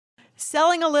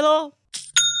Selling a little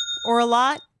or a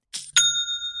lot?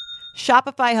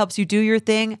 Shopify helps you do your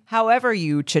thing however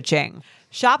you cha-ching.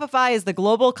 Shopify is the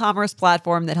global commerce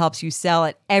platform that helps you sell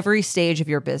at every stage of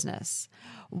your business.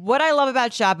 What I love about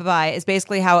Shopify is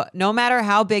basically how no matter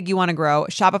how big you want to grow,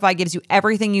 Shopify gives you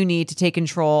everything you need to take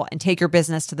control and take your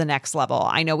business to the next level.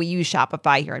 I know we use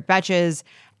Shopify here at Betches,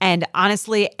 and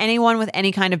honestly, anyone with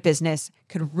any kind of business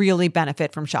could really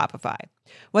benefit from Shopify.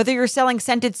 Whether you're selling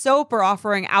scented soap or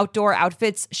offering outdoor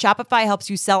outfits, Shopify helps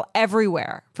you sell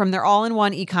everywhere, from their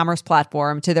all-in-one e-commerce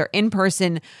platform to their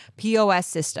in-person POS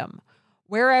system.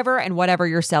 Wherever and whatever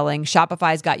you're selling,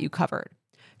 Shopify's got you covered.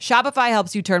 Shopify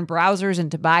helps you turn browsers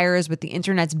into buyers with the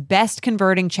internet's best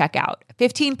converting checkout,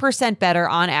 15% better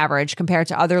on average compared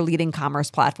to other leading commerce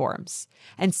platforms.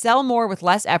 And sell more with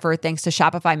less effort thanks to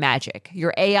Shopify Magic,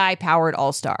 your AI-powered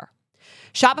all-star.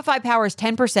 Shopify powers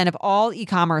 10% of all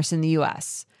e-commerce in the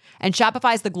U.S., and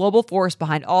Shopify is the global force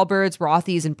behind Allbirds,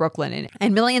 Rothy's, and Brooklyn,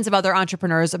 and millions of other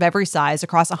entrepreneurs of every size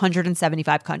across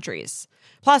 175 countries.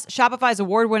 Plus, Shopify's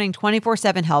award-winning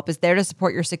 24/7 help is there to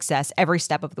support your success every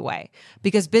step of the way,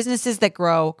 because businesses that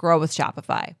grow, grow with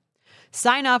Shopify.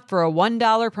 Sign up for a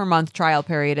 $1 per month trial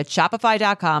period at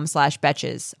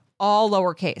shopify.com/betches, all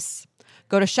lowercase.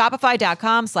 Go to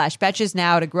shopify.com/betches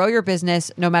now to grow your business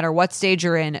no matter what stage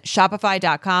you're in.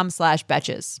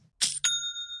 Shopify.com/betches.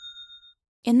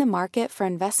 In the market for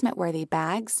investment-worthy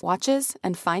bags, watches,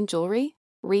 and fine jewelry,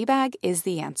 Rebag is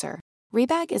the answer.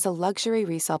 Rebag is a luxury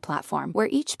resale platform where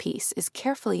each piece is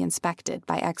carefully inspected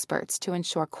by experts to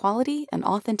ensure quality and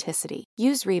authenticity.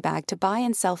 Use Rebag to buy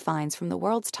and sell finds from the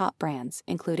world's top brands,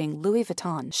 including Louis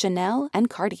Vuitton, Chanel, and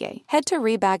Cartier. Head to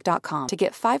Rebag.com to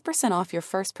get 5% off your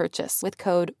first purchase with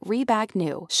code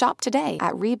REBAGNEW. Shop today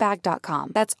at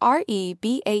Rebag.com. That's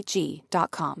REBAG.com.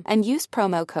 And use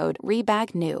promo code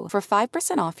REBAGNEW for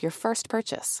 5% off your first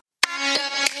purchase.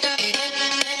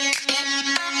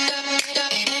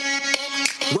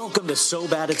 Welcome to So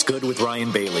Bad It's Good with Ryan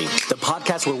Bailey, the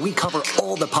podcast where we cover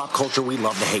all the pop culture we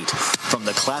love to hate, from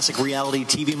the classic reality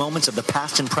TV moments of the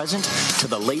past and present to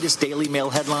the latest Daily Mail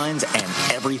headlines and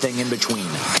everything in between.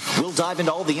 We'll dive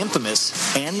into all the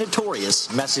infamous and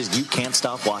notorious messes you can't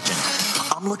stop watching.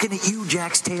 I'm looking at you,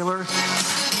 Jax Taylor.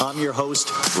 I'm your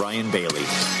host, Ryan Bailey.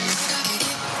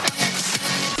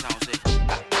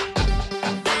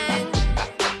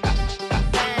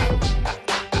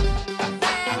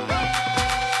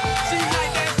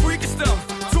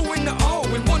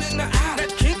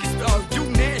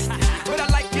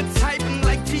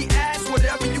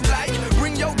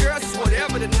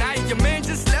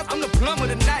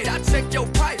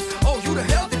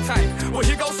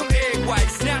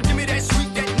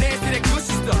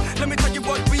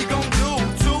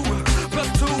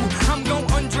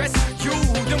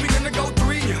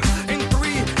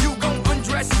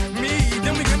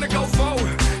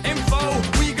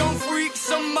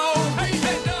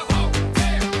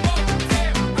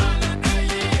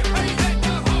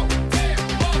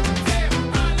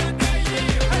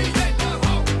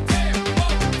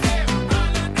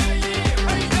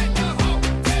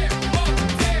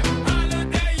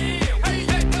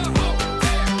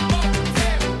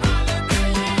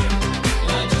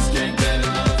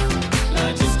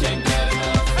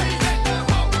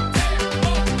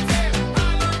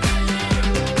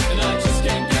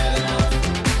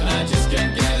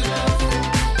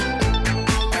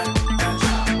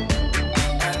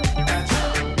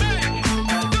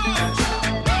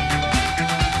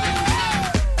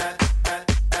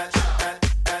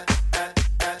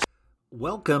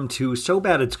 Welcome to So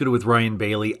Bad It's Good with Ryan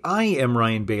Bailey. I am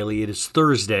Ryan Bailey. It is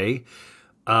Thursday.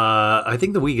 I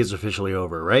think the week is officially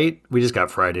over, right? We just got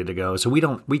Friday to go, so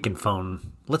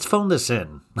let's phone this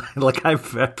in. Like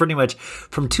I've pretty much,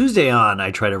 from Tuesday on,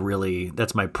 I try to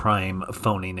that's my prime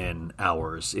phoning in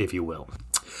hours, if you will.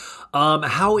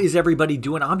 How is everybody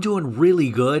doing? I'm doing really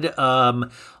good.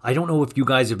 I don't know if you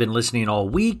guys have been listening all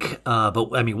week, but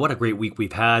I mean, what a great week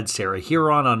we've had. Sarah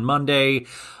Huron on Monday.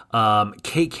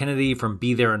 Kate Kennedy from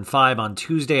Be There in 5 on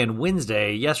Tuesday and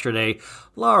Wednesday. Yesterday,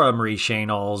 Laura Marie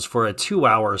Shanoles for a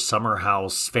 2-hour Summer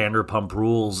House Vanderpump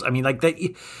Rules. I mean, like that.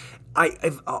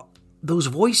 Those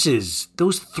voices,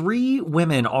 those 3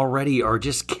 women already are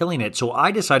just killing it. So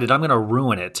I decided I'm going to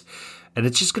ruin it. And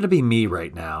it's just going to be me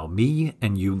right now, me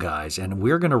and you guys. And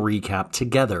we're going to recap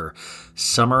together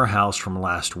Summer House from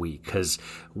last week. Because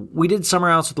we did Summer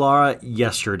House with Laura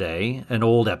yesterday, an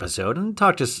old episode, and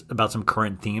talked just about some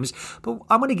current themes. But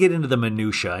I'm going to get into the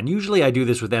minutia. And usually I do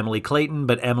this with Emily Clayton,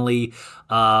 but Emily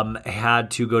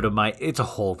had to go to it's a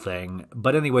whole thing.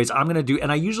 But anyways, I'm going to do,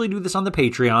 and I usually do this on the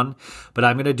Patreon, but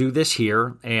I'm going to do this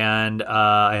here. And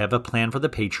I have a plan for the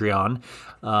Patreon.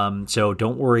 So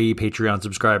don't worry, Patreon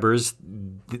subscribers.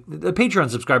 The Patreon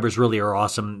subscribers really are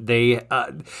awesome. They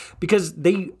because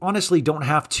they honestly don't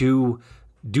have to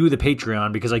do the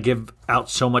Patreon because I give out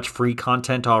so much free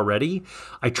content already.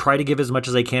 I try to give as much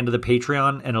as I can to the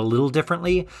Patreon and a little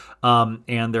differently.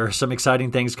 And there are some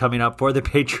exciting things coming up for the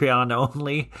Patreon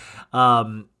only.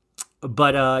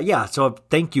 Yeah, so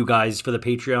thank you guys for the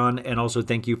Patreon, and also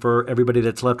thank you for everybody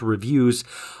that's left reviews.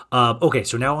 Okay,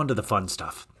 so now on to the fun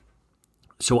stuff.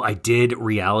 So I did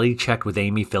reality check with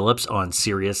Amy Phillips on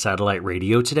Sirius Satellite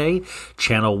Radio today,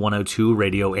 channel 102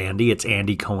 Radio Andy. It's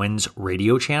Andy Cohen's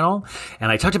radio channel.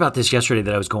 And I talked about this yesterday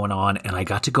that I was going on, and I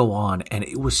got to go on, and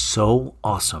it was so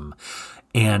awesome.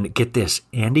 And get this,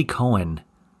 Andy Cohen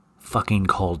fucking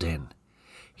called in.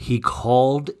 He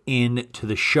called in to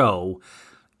the show,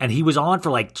 and he was on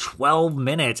for like 12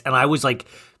 minutes, and I was like,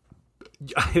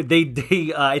 I think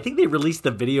they released the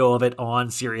video of it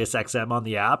on Sirius XM on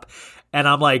the app, and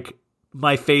I'm like,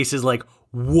 my face is like,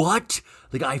 what?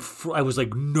 Like I was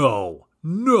like, no,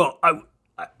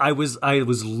 I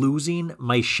was losing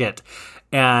my shit.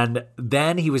 And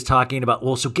then he was talking about,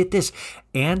 well, so get this,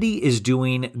 Andy is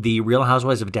doing the Real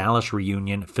Housewives of Dallas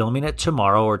reunion, filming it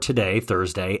tomorrow or today,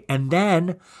 Thursday, and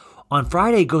then on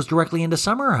Friday goes directly into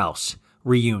Summer House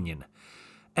reunion.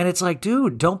 And it's like,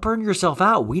 dude, don't burn yourself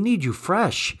out. We need you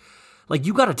fresh. Like,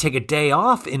 you got to take a day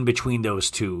off in between those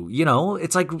two. You know,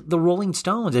 it's like the Rolling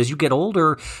Stones. As you get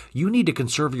older, you need to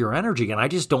conserve your energy. And I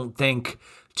just don't think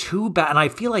too bad. And I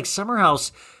feel like Summer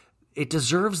House, it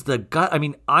deserves the gut. I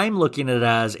mean, I'm looking at it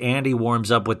as Andy warms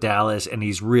up with Dallas and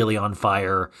he's really on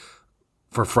fire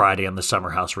for Friday on the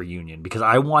Summer House reunion because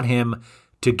I want him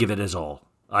to give it his all.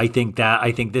 I think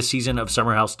this season of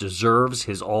Summer House deserves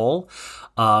his all.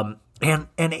 And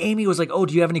Amy was like, oh,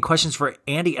 do you have any questions for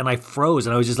Andy? And I froze,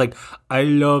 and I was just like, I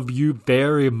love you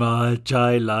very much.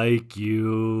 I like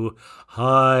you.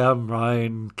 Hi, I'm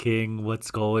Ryan King.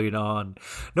 What's going on?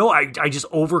 No, I just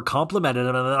over-complimented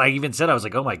him, and then I even said, I was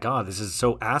like, oh my God, this is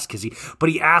so ass-kissy. But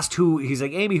he asked he's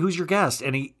like, Amy, who's your guest?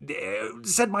 And he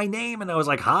said my name, and I was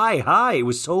like, hi. It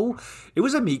was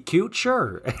a meet cute,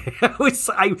 sure.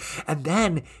 And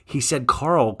then he said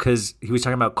Carl, because he was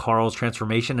talking about Carl's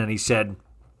transformation, and he's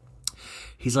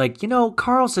like, you know,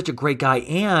 Carl's such a great guy,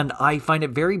 and I find it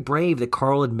very brave that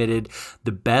Carl admitted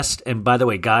the best. And by the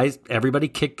way, guys, everybody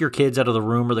kick your kids out of the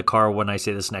room or the car when I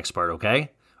say this next part,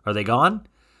 okay? Are they gone?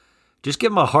 Just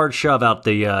give them a hard shove out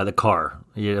the car.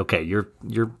 Okay,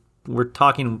 we're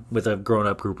talking with a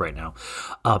grown-up group right now.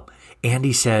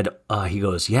 Andy said, he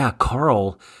goes, yeah,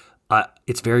 Carl,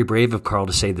 it's very brave of Carl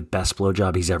to say the best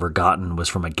blowjob he's ever gotten was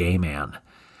from a gay man.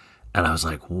 And I was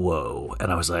like, whoa.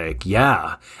 And I was like,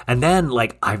 yeah. And then,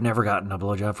 like, I've never gotten a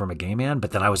blowjob from a gay man.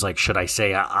 But then I was like, should I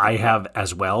say I have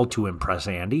as well to impress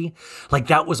Andy? Like,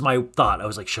 that was my thought. I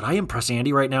was like, should I impress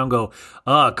Andy right now and go,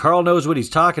 Carl knows what he's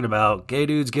talking about. Gay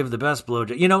dudes give the best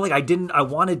blowjob. You know, like, I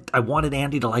wanted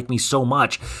Andy to like me so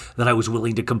much that I was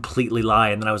willing to completely lie.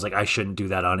 And then I was like, I shouldn't do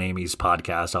that on Amy's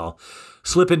podcast. I'll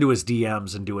slip into his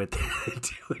DMs and do it.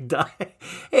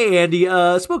 Hey, Andy,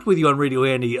 spoke with you on Radio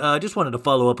Andy. Just wanted to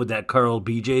follow up with that Carl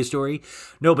BJ story.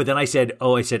 No, but then I said,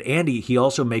 Andy, he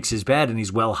also makes his bed and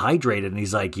he's well hydrated. And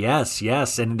he's like, yes.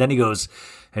 And then he goes,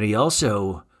 and he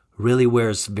also really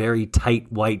wears very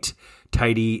tight, white,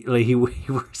 tighty, like he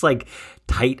wears like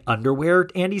tight underwear,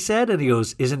 Andy said. And he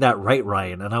goes, isn't that right,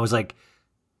 Ryan? And I was like,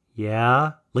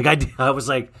 yeah. Like I was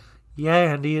like, yeah,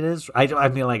 Andy, it is. I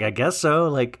mean, like, I guess so.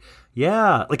 Like,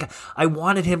 yeah, like I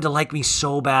wanted him to like me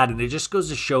so bad. And it just goes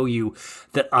to show you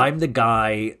that I'm the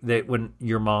guy that when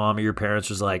your mom or your parents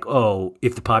was like, oh,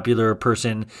 if the popular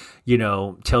person, you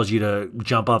know, tells you to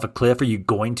jump off a cliff, are you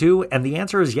going to? And the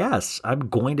answer is yes, I'm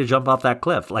going to jump off that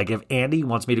cliff. Like if Andy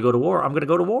wants me to go to war, I'm going to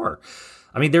go to war.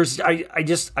 I mean, I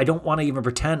don't want to even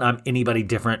pretend I'm anybody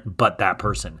different but that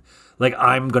person. Like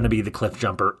I'm going to be the cliff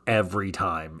jumper every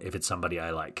time if it's somebody I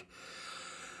like.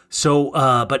 So,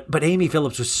 but Amy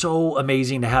Phillips was so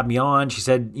amazing to have me on. She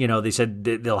said, you know, they said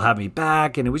they'll have me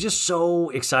back, and it was just so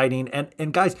exciting.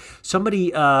 And guys,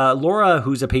 somebody, Laura,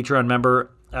 who's a Patreon member,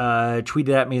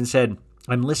 tweeted at me and said,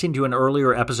 I'm listening to an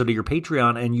earlier episode of your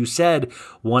Patreon, and you said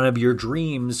one of your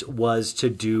dreams was to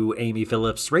do Amy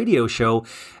Phillips' radio show.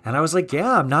 And I was like,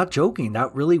 yeah, I'm not joking.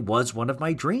 That really was one of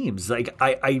my dreams. Like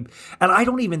I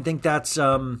don't even think that's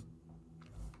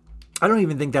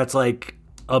like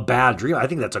a bad dream. I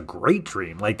think that's a great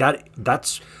dream. Like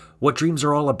that's what dreams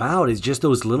are all about, is just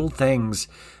those little things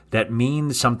that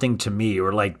mean something to me,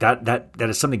 or like that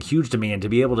is something huge to me. And to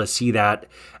be able to see that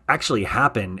actually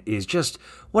happen is just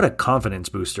what a confidence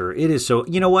booster. It is. So,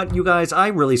 you know what, you guys, I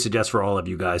really suggest for all of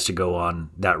you guys to go on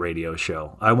that radio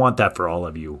show. I want that for all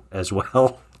of you as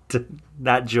well.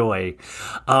 that joy.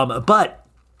 But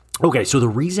okay, so the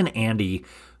reason Andy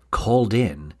called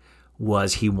in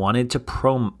was he wanted to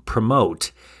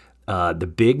promote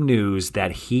the big news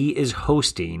that he is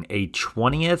hosting a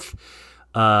 20th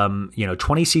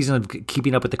 20 seasons of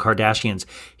Keeping Up with the Kardashians.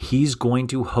 He's going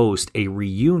to host a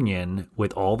reunion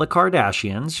with all the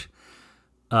Kardashians,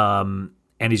 and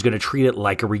he's going to treat it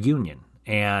like a reunion.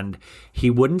 And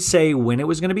he wouldn't say when it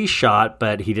was going to be shot,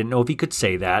 but he didn't know if he could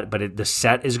say that. But the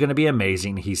set is going to be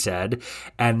amazing, he said.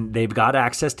 And they've got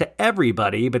access to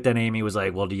everybody. But then Amy was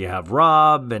like, well, do you have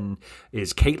Rob? And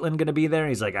is Caitlyn going to be there? And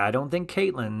he's like, I don't think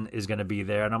Caitlyn is going to be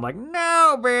there. And I'm like,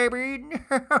 no, baby,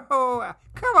 no.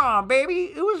 Come on,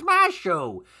 baby. It was my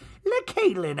show. Let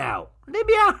Caitlyn out. Let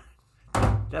me out.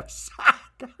 That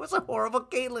was a horrible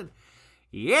Caitlyn.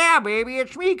 Yeah, baby,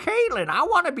 it's me, Caitlyn. I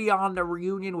want to be on the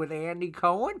reunion with Andy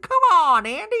Cohen. Come on,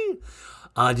 Andy.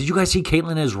 Did you guys see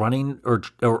Caitlyn is running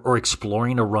or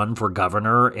exploring a run for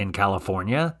governor in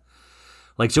California?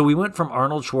 Like, so we went from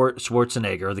Arnold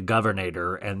Schwarzenegger, the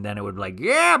governor, and then it would be like,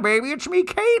 yeah, baby, it's me,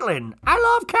 Caitlyn.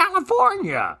 I love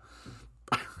California.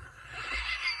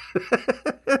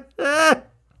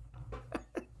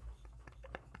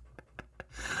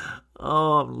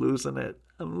 Oh, I'm losing it.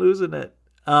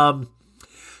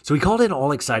 So we called in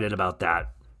all excited about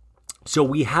that. So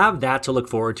we have that to look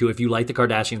forward to. If you like the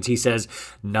Kardashians, he says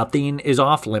nothing is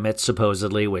off limits,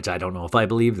 supposedly, which I don't know if I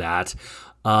believe that.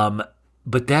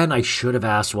 But then I should have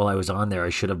asked while I was on there, I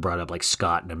should have brought up like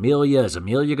Scott and Amelia. Is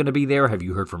Amelia going to be there? Have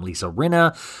you heard from Lisa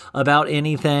Rinna about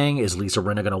anything? Is Lisa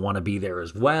Rinna going to want to be there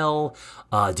as well?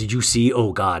 Did you see,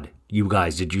 oh God, you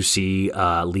guys, did you see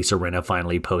Lisa Rinna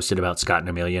finally posted about Scott and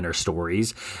Amelia in her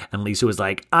stories? And Lisa was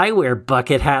like, I wear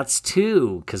bucket hats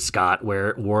too, because Scott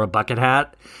wore a bucket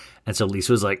hat. And so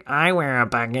Lisa was like, I wear a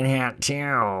bucket hat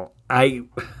too.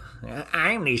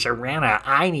 I'm Lisa Rinna.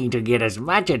 I need to get as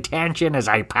much attention as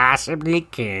I possibly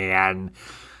can.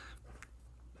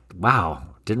 Wow.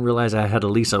 Didn't realize I had a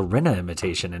Lisa Rinna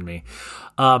imitation in me.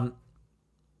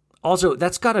 Also,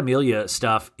 that Scott Amelia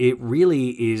stuff, it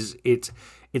really is, it's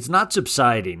not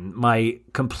subsiding. My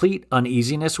complete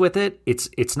uneasiness with it,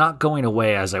 it's not going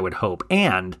away as I would hope.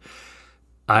 And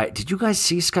did you guys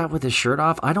see Scott with his shirt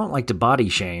off? I don't like to body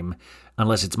shame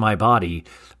unless it's my body.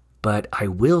 But I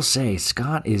will say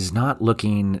Scott is not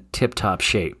looking tip-top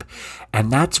shape.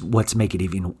 And that's what makes it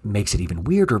even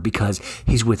weirder, because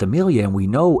he's with Amelia, and we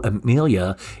know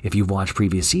Amelia, if you've watched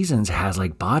previous seasons, has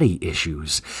like body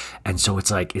issues. And so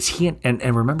it's like, is he,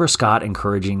 and remember Scott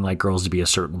encouraging like girls to be a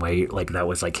certain way, like that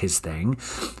was like his thing.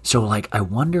 So like, I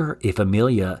wonder if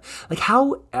Amelia, like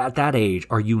how at that age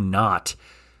are you not,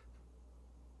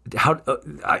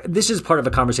 this is part of a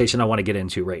conversation I want to get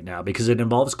into right now, because it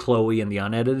involves Chloe and the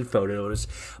unedited photos,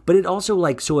 but it also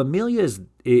like, so Amelia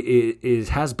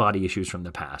has body issues from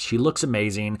the past. She looks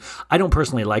amazing. I don't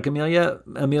personally like Amelia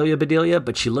Bedelia,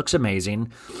 but she looks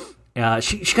amazing.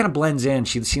 She kind of blends in.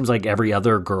 She seems like every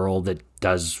other girl that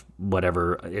does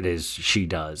whatever it is she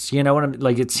does. You know what I'm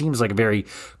like? It seems like a very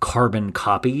carbon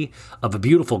copy of a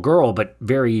beautiful girl, but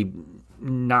very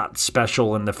not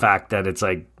special in the fact that it's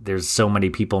like there's so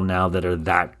many people now that are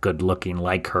that good looking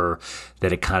like her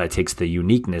that it kind of takes the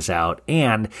uniqueness out.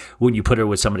 And when you put her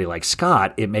with somebody like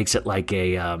Scott, it makes it like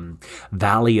a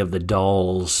Valley of the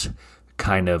Dolls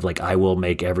kind of like, I will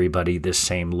make everybody this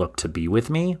same look to be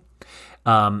with me.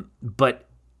 But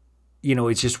you know,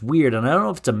 it's just weird. And I don't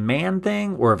know if it's a man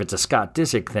thing or if it's a Scott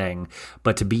Disick thing,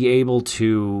 but to be able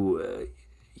to,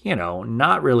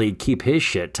 not really keep his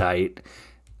shit tight,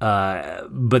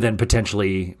 but then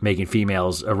potentially making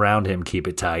females around him keep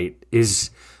it tight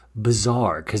is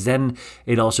bizarre. Because then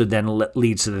it also then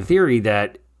leads to the theory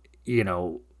that,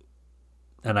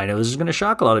 and I know this is going to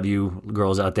shock a lot of you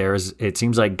girls out there, is it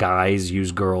seems like guys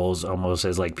use girls almost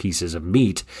as like pieces of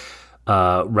meat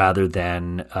rather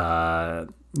than,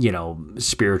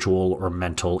 spiritual or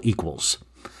mental equals.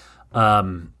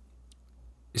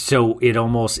 So it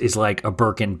almost is like a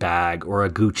Birkin bag or a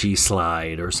Gucci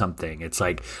slide or something. It's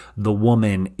like the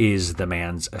woman is the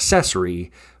man's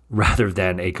accessory rather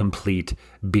than a complete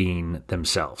being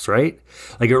themselves, right?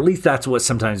 Like, or at least that's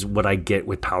what I get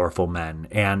with powerful men.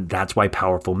 And that's why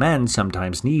powerful men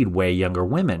sometimes need way younger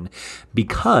women,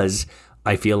 because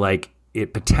I feel like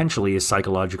it potentially is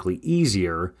psychologically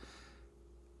easier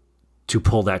to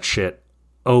pull that shit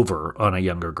over on a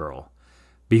younger girl.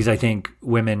 Because I think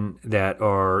women that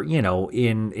are,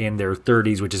 in their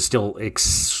 30s, which is still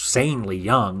insanely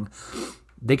young,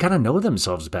 they kind of know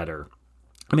themselves better.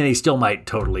 I mean, they still might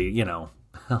totally,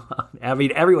 I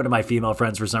mean, every one of my female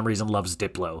friends for some reason loves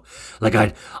Diplo. Like,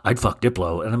 I'd fuck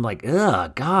Diplo. And I'm like,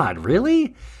 ugh, God,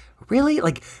 really? Really?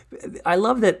 Like, I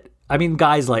love that I mean,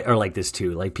 guys are like this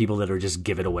too. Like people that are just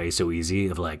give it away so easy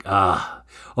of like,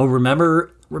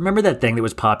 remember that thing that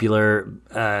was popular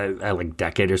like a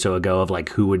decade or so ago of like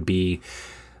who would be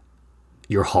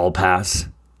your hall pass?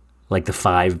 Like the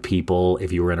 5 people,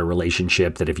 if you were in a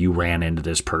relationship, that if you ran into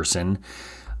this person,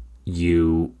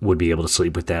 you would be able to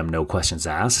sleep with them, no questions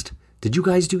asked. Did you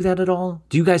guys do that at all?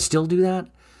 Do you guys still do that?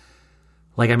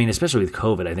 Like, I mean, especially with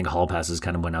COVID, I think hall passes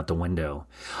kind of went out the window.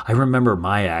 I remember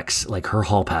my ex, like her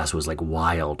hall pass was like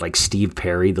wild. Like Steve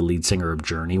Perry, the lead singer of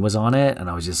Journey, was on it. And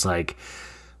I was just like,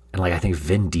 and like, I think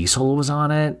Vin Diesel was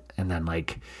on it. And then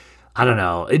like, I don't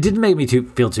know. It didn't make me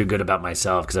feel too good about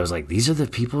myself because I was like, these are the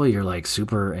people you're like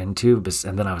super into.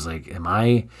 And then I was like,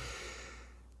 I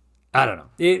don't know.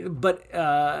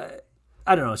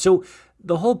 I don't know. So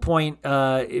the whole point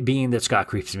being that Scott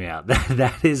creeps me out.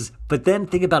 That is, but then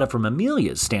think about it from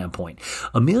Amelia's standpoint.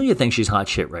 Amelia thinks she's hot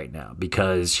shit right now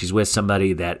because she's with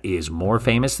somebody that is more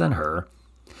famous than her.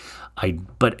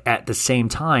 But at the same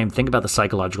time, think about the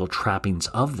psychological trappings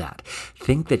of that.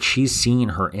 Think that she's seen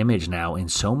her image now in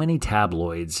so many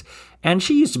tabloids, and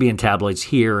she used to be in tabloids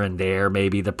here and there,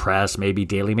 maybe the press, maybe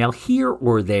Daily Mail, here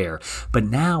or there. But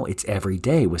now it's every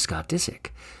day with Scott Disick.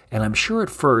 And I'm sure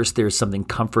at first there's something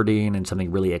comforting and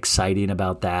something really exciting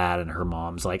about that. And her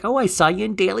mom's like, "Oh, I saw you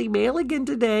in Daily Mail again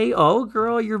today. Oh,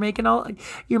 girl, you're making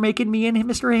me and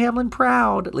Mr. Hamlin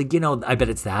proud." Like, I bet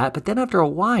it's that. But then after a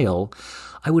while,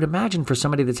 I would imagine for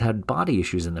somebody that's had body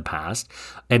issues in the past,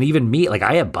 and even me, like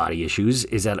I have body issues,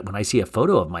 is that when I see a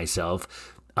photo of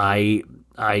myself, I'm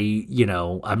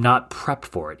not prepped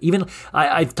for it. Even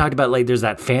I've talked about like there's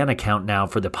that fan account now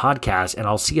for the podcast, and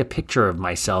I'll see a picture of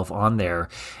myself on there,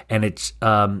 and it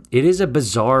is a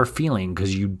bizarre feeling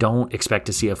because you don't expect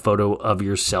to see a photo of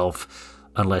yourself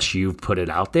unless you've put it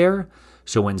out there.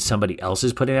 So when somebody else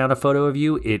is putting out a photo of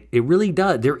you, it really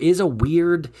does. There is a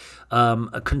weird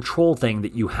a control thing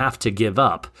that you have to give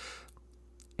up.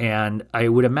 And I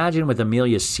would imagine with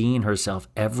Amelia seeing herself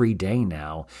every day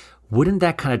now, wouldn't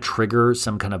that kind of trigger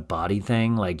some kind of body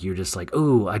thing? Like you're just like,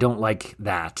 "Ooh, I don't like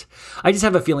that." I just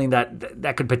have a feeling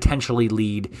that could potentially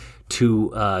lead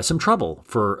to some trouble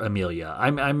for Amelia.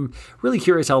 I'm really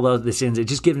curious how this ends. It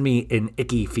just gives me an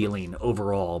icky feeling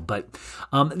overall. But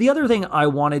the other thing I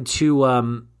wanted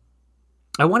to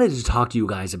talk to you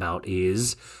guys about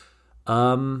is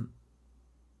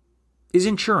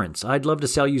insurance. I'd love to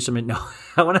sell you some. No,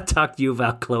 I want to talk to you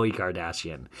about Khloe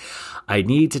Kardashian. I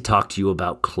need to talk to you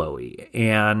about Khloe.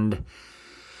 And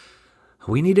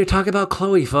we need to talk about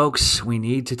Khloe, folks. We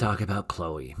need to talk about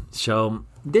Khloe. So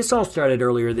this all started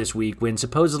earlier this week when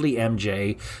supposedly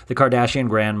MJ, the Kardashian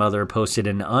grandmother, posted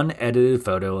an unedited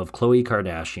photo of Khloe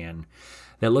Kardashian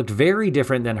that looked very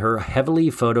different than her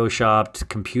heavily photoshopped,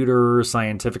 computer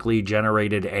scientifically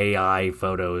generated AI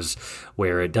photos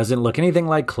where it doesn't look anything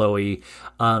like Khloe.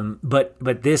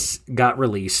 But this got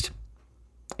released,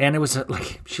 and it was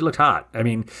like, she looked hot. I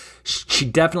mean, she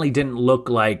definitely didn't look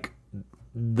like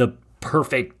the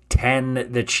perfect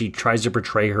 10 that she tries to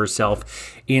portray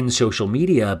herself in social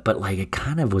media, but like it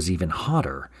kind of was even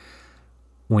hotter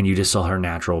when you just saw her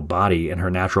natural body, and her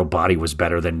natural body was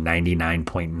better than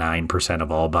 99.9%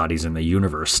 of all bodies in the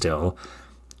universe still.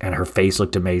 And her face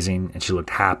looked amazing, and she looked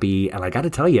happy. And I got to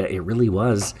tell you, it really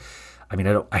was. I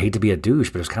mean, I hate to be a douche,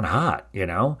 but it was kind of hot,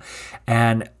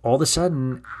 And all of a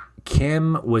sudden,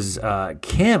 Kim,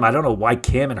 I don't know why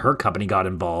Kim and her company got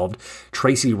involved.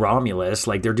 Tracy Romulus,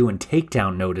 like they're doing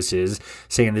takedown notices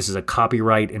saying this is a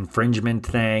copyright infringement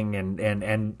thing,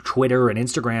 and Twitter and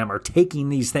Instagram are taking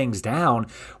these things down,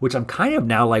 which I'm kind of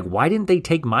now like, why didn't they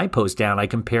take my post down? I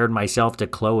compared myself to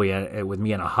Khloe with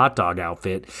me in a hot dog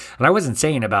outfit. And I wasn't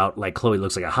saying about like Khloe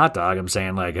looks like a hot dog. I'm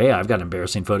saying like, hey, I've got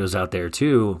embarrassing photos out there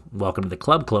too. Welcome to the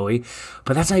club, Khloe.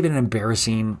 But that's not even an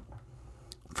embarrassing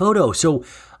photo. So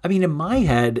I mean, in my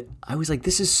head, I was like,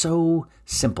 this is so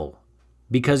simple.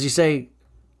 Because you say,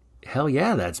 hell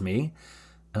yeah, that's me.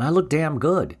 And I look damn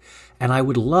good. And I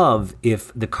would love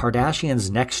if the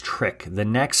Kardashians' next trick, the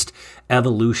next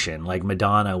evolution, like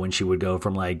Madonna when she would go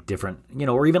from like different,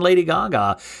 or even Lady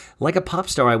Gaga, like a pop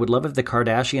star, I would love if the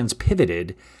Kardashians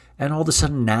pivoted and all of a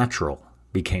sudden natural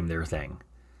became their thing.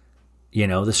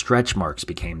 The stretch marks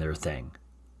became their thing.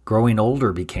 Growing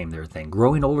older became their thing.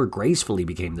 Growing older gracefully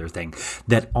became their thing.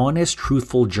 That honest,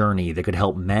 truthful journey that could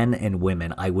help men and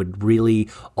women, I would really,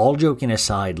 all joking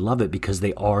aside, love it because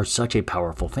they are such a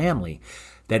powerful family.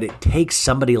 That it takes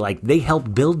somebody like, they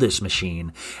helped build this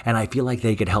machine, and I feel like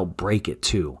they could help break it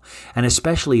too. And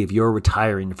especially if you're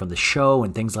retiring from the show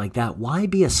and things like that, why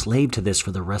be a slave to this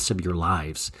for the rest of your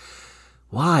lives?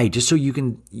 Why? Just so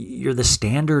you're the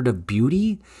standard of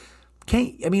beauty?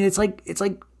 It's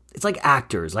like it's like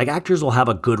actors. Like actors will have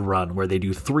a good run where they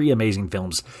do 3 amazing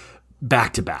films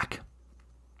back to back.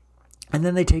 And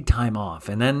then they take time off.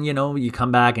 And then, you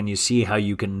come back and you see how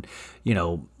you can,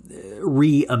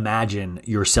 reimagine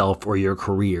yourself or your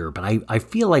career. But I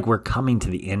feel like we're coming to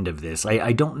the end of this.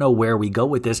 I don't know where we go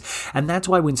with this. And that's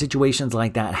why when situations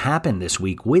like that happen this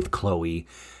week with Chloe,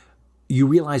 you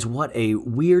realize what a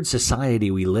weird society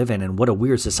we live in and what a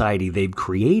weird society they've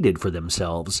created for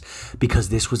themselves, because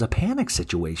this was a panic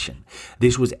situation.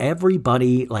 This was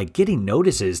everybody like getting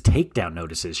notices, takedown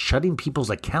notices, shutting people's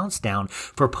accounts down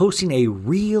for posting a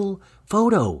real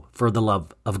photo, for the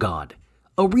love of God.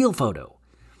 A real photo.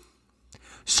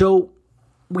 So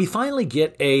we finally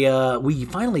get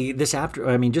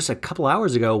just a couple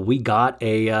hours ago, we got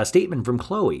a statement from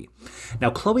Chloe. Now,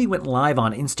 Chloe went live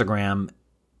on Instagram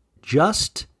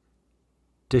just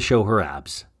to show her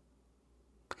abs.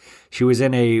 She was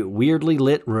in a weirdly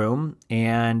lit room,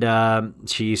 and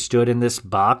she stood in this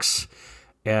box,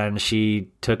 and she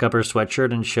took up her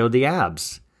sweatshirt and showed the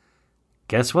abs.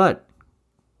 Guess what?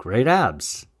 Great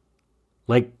abs.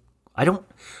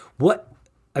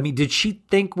 Did she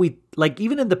think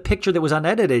even in the picture that was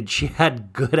unedited, she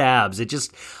had good abs.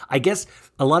 I guess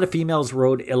a lot of female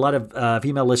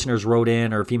listeners wrote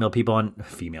in, or a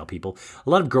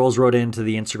lot of girls wrote into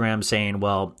the Instagram saying,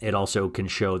 well, it also can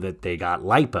show that they got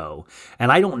lipo.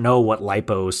 And I don't know what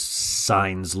lipo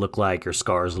signs look like or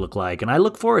scars look like. And I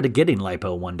look forward to getting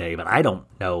lipo one day, but I don't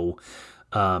know.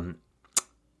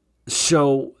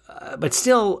 So I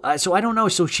don't know.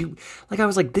 So she, I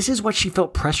was like, this is what she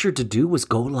felt pressured to do, was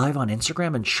go live on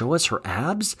Instagram and show us her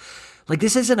abs.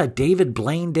 This isn't a David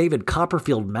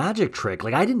Copperfield magic trick.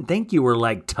 I didn't think you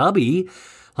were tubby.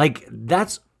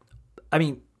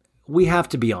 We have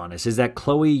to be honest, is that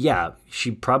Chloe,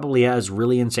 she probably has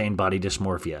really insane body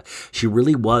dysmorphia. She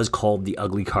really was called the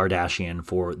ugly Kardashian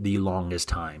for the longest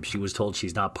time. She was told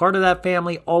she's not part of that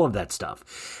family, all of that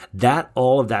stuff.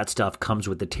 All of that stuff comes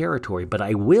with the territory. But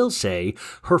I will say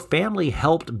her family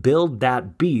helped build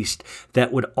that beast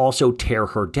that would also tear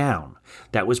her down.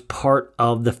 That was part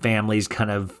of the family's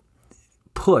kind of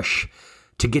push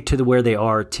to get to where they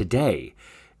are today.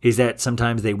 Is that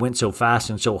sometimes they went so fast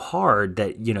and so hard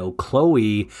that,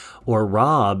 Chloe or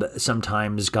Rob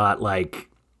sometimes got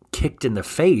kicked in the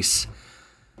face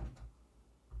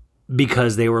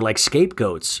because they were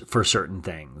scapegoats for certain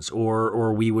things,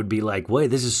 or we would be like,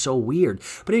 wait, this is so weird.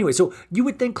 But anyway, so you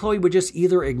would think Chloe would just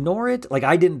either ignore it.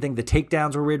 I didn't think the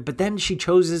takedowns were weird, but then she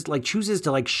chooses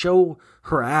to show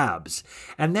her abs.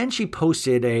 And then she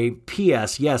posted a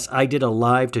PS, yes, I did a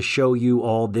live to show you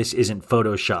all, this isn't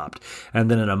photoshopped. And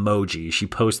then an emoji. She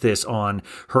posts this on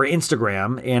her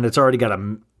Instagram, and it's already got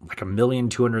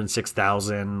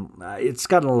 1,206,000. It's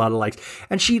gotten a lot of likes.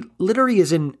 And she literally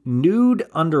is in nude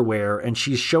underwear, and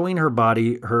she's showing her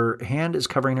body. Her hand is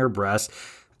covering her breast,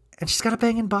 and she's got a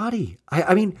banging body.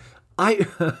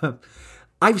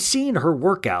 I've seen her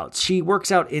workouts. She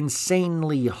works out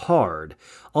insanely hard.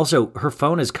 Also, her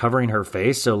phone is covering her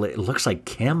face, so it looks like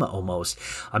Kim almost.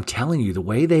 I'm telling you, the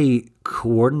way they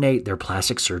coordinate their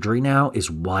plastic surgery now is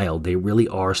wild. They really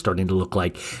are starting to look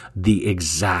like the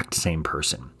exact same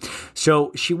person.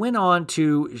 So she went on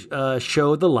to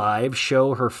show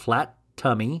her flat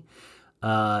tummy.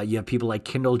 You have people like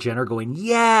Kendall Jenner going,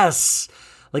 yes!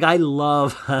 I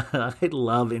love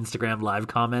Instagram live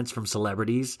comments from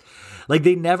celebrities.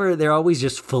 They're always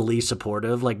just fully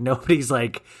supportive. Nobody's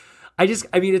it's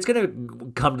going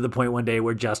to come to the point one day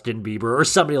where Justin Bieber or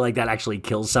somebody like that actually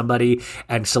kills somebody,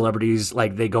 and celebrities,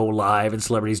 they go live and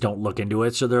celebrities don't look into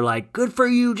it. So they're like, good for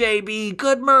you, JB.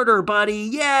 Good murder, buddy.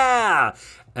 Yeah.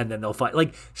 And then they'll fight.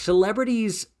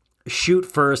 Celebrities shoot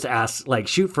first, ask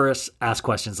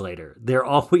questions later. They're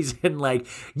always in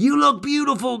you look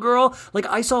beautiful, girl.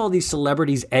 I saw all these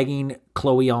celebrities egging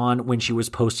Chloe on when she was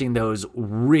posting those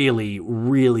really,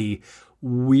 really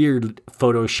weird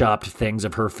photoshopped things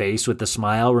of her face with the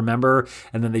smile, remember?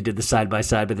 And then they did the side by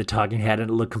side with the talking head, and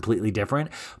it looked completely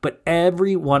different. But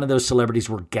every one of those celebrities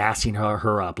were gassing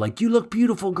her up. You look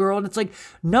beautiful, girl. And it's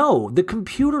no, the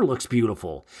computer looks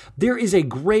beautiful. There is a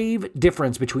grave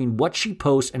difference between what she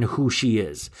posts and who she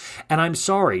is. And I'm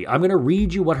sorry, I'm going to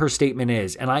read you what her statement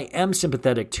is, and I am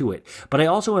sympathetic to it. But I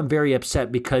also am very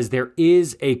upset because there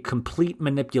is a complete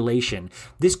manipulation.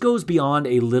 This goes beyond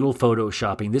a little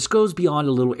photoshopping. This goes beyond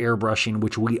a little airbrushing,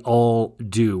 which we all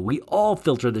do. We all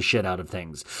filter the shit out of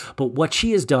things. But what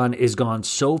she has done is gone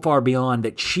so far beyond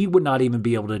that she would not even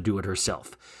be able to do it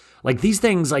herself. These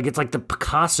things, it's like the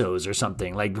Picassos or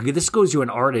something. This goes to an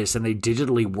artist and they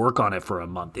digitally work on it for a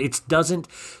month. It doesn't.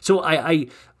 So I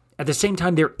at the same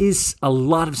time, there is a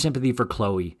lot of sympathy for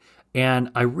Chloe.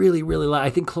 And I really, really like, I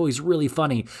think Chloe's really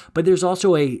funny, but there's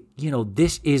also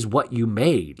this is what you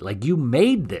made. Like, you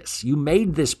made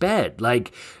this bed.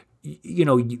 Like,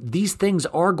 these things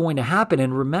are going to happen.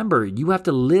 And remember, you have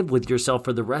to live with yourself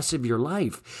for the rest of your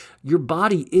life. Your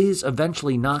body is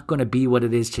eventually not going to be what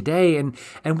it is today. And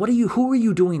who are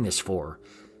you doing this for?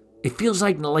 It feels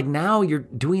like now you're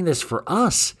doing this for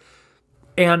us.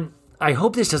 And I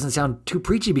hope this doesn't sound too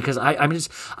preachy, because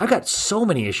I've got so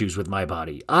many issues with my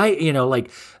body.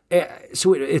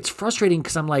 So it's frustrating,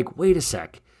 because I'm like, wait a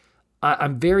sec.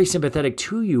 I'm very sympathetic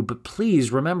to you, but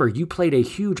please remember, you played a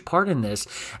huge part in this.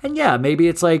 And yeah, maybe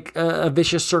it's like a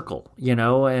vicious circle,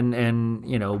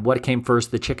 and what came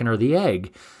first, the chicken or the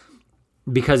egg?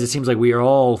 Because it seems like we are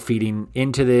all feeding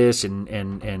into this,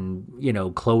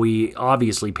 and Chloe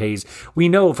obviously pays. We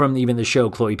know from even the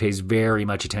show, Chloe pays very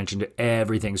much attention to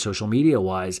everything social media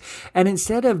wise. And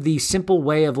instead of the simple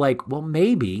way of like, well,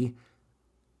 maybe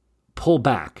pull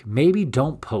back, maybe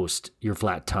don't post your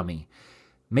flat tummy,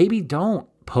 maybe don't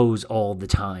pose all the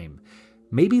time,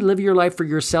 maybe live your life for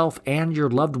yourself and your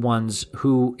loved ones,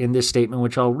 who in this statement,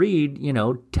 which I'll read,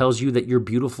 tells you that you're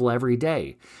beautiful every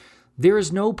day. There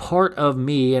is no part of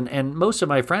me, and most of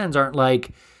my friends aren't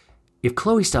like, if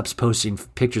Chloe stops posting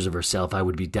pictures of herself, I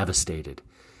would be devastated.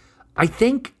 I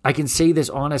think I can say this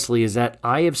honestly, is that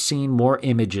I have seen more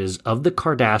images of the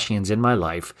Kardashians in my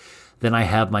life than I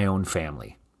have my own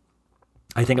family.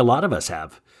 I think a lot of us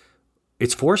have.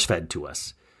 It's force-fed to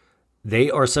us.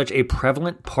 They are such a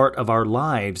prevalent part of our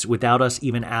lives without us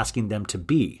even asking them to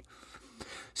be.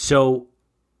 So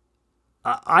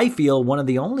I feel one of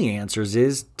the only answers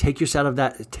is take yourself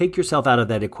out of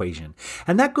that equation.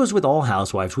 And that goes with all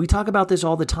housewives. We talk about this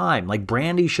all the time. Like,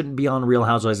 Brandy shouldn't be on Real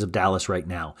Housewives of Dallas right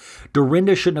now.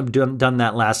 Dorinda shouldn't have done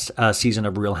that last season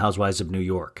of Real Housewives of New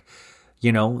York.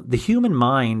 The human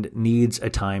mind needs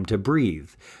a time to breathe.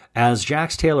 As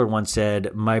Jax Taylor once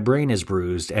said, my brain is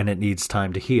bruised and it needs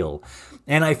time to heal.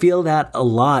 And I feel that a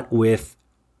lot with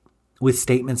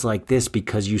statements like this,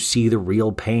 because you see the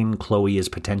real pain Chloe is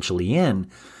potentially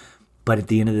in. But at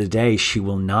the end of the day, she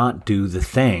will not do the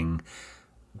thing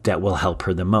that will help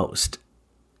her the most.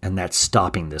 And that's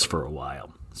stopping this for a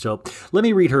while. So let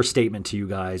me read her statement to you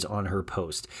guys on her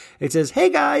post. It says, "Hey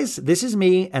guys, this is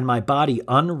me and my body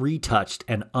unretouched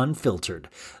and unfiltered.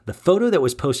 The photo that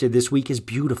was posted this week is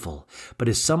beautiful, but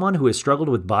as someone who has struggled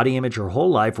with body image her whole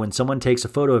life, when someone takes a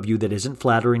photo of you that isn't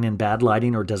flattering in bad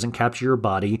lighting or doesn't capture your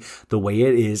body the way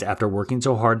it is after working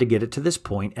so hard to get it to this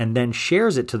point and then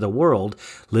shares it to the world,"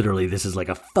 literally this is like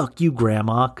a fuck you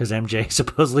grandma, because MJ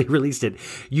supposedly released it,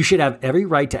 "you should have every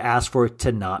right to ask for it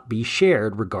to not be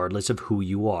shared regardless of who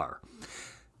you are."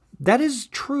 That is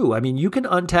true. I mean, you can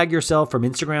untag yourself from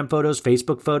Instagram photos,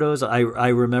 Facebook photos. I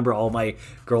remember all my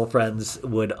girlfriends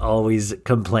would always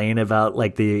complain about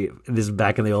this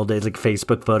back in the old days, like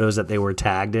Facebook photos that they were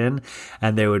tagged in.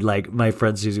 And they would my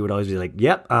friend Susie would always be like,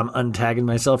 "Yep, I'm untagging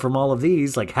myself from all of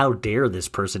these. Like, how dare this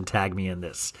person tag me in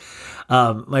this?"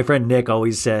 My friend Nick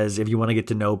always says, if you want to get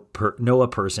to know a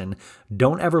person,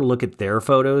 don't ever look at their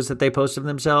photos that they post of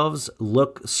themselves.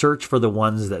 Search for the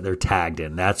ones that they're tagged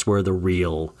in. That's where the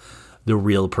real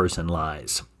person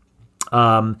lies.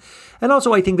 And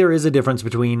also, I think there is a difference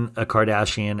between a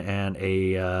Kardashian and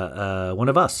a one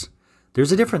of us.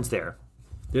 There's a difference there.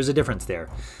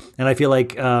 And I feel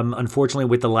like, unfortunately,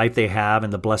 with the life they have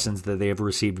and the blessings that they have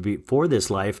received for this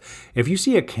life, if you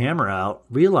see a camera out,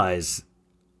 realize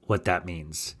what that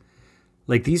means.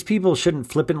 Like, these people shouldn't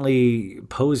flippantly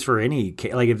pose for any,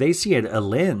 if they see a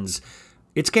lens,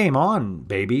 it's game on,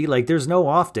 baby. Like, there's no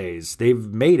off days.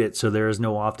 They've made it so there is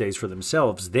no off days for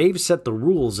themselves. They've set the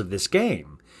rules of this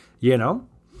game,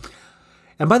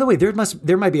 And by the way,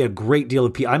 there might be a great deal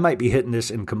of I might be hitting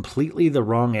this in completely the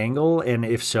wrong angle, and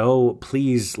if so,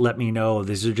 please let me know.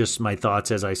 These are just my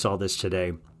thoughts as I saw this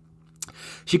today.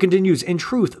 She continues, "In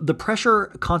truth, the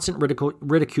pressure, constant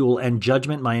ridicule, and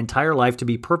judgment my entire life to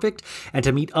be perfect and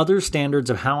to meet other standards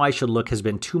of how I should look has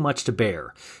been too much to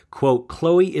bear. Quote,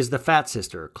 Chloe is the fat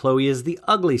sister. Chloe is the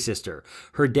ugly sister.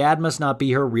 Her dad must not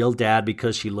be her real dad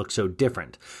because she looks so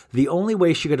different. The only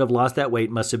way she could have lost that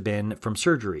weight must have been from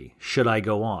surgery. Should I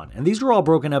go on?" And these were all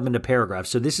broken up into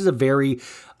paragraphs. So this is a very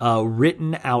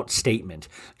written out statement.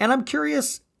 And I'm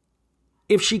curious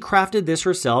if she crafted this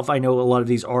herself. I know a lot of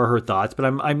these are her thoughts, but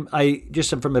I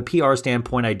just from a PR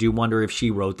standpoint, I do wonder if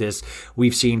she wrote this.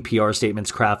 We've seen PR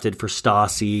statements crafted for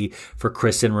Stassi, for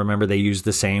Kristen. Remember, they used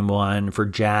the same one. For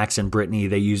Jax and Brittany,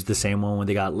 they used the same one when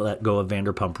they got let go of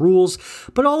Vanderpump Rules.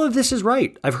 But all of this is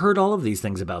right. I've heard all of these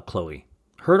things about Chloe.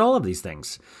 Heard all of these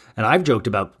things. And I've joked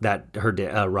about that,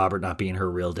 Robert not being her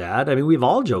real dad. I mean, we've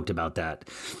all joked about that.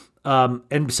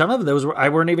 And some of those I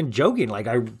weren't even joking. Like,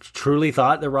 I truly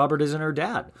thought that Robert isn't her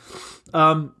dad.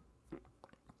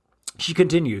 She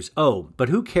continues, "Oh, but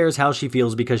who cares how she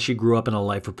feels because she grew up in a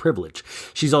life of privilege?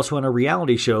 She's also on a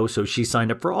reality show, so she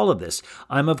signed up for all of this.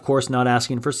 I'm, of course, not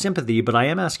asking for sympathy, but I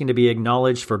am asking to be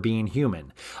acknowledged for being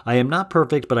human. I am not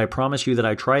perfect, but I promise you that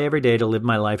I try every day to live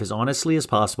my life as honestly as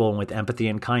possible and with empathy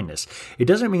and kindness. It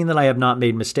doesn't mean that I have not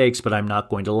made mistakes, but I'm not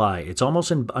going to lie. It's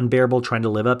almost unbearable trying to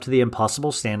live up to the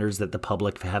impossible standards that the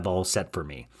public have all set for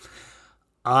me."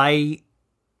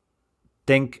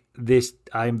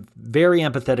 I'm very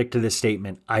empathetic to this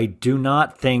statement. I do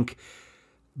not think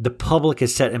the public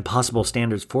has set impossible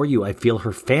standards for you. I feel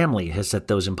her family has set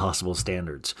those impossible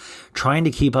standards. Trying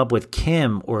to keep up with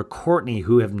Kim or Courtney,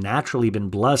 who have naturally been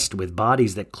blessed with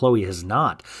bodies that Chloe has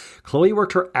not. Chloe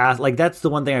worked her ass. Like, that's the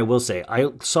one thing I will say.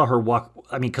 I saw her walk.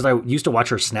 I mean, because I used to watch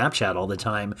her Snapchat all the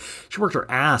time. She worked her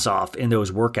ass off in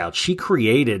those workouts. She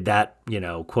created that,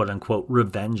 quote unquote,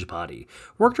 revenge body.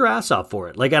 Worked her ass off for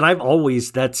it. Like, and I've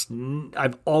always said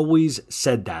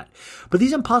that. But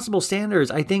these impossible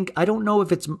standards, I don't know if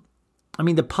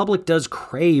the public does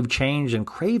crave change and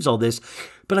craves all this,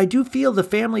 but I do feel the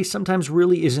family sometimes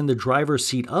really is in the driver's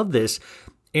seat of this.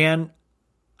 And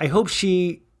I hope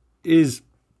she is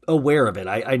aware of it.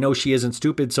 I know she isn't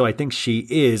stupid, so I think she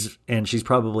is, and she's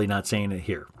probably not saying it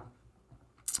here.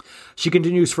 She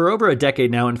continues, "For over a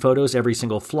decade now in photos, every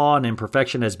single flaw and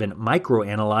imperfection has been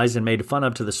microanalyzed and made fun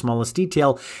of to the smallest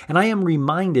detail, and I am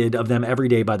reminded of them every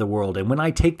day by the world. And when I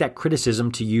take that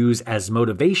criticism to use as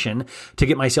motivation to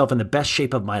get myself in the best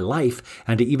shape of my life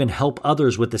and to even help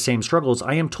others with the same struggles,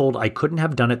 I am told I couldn't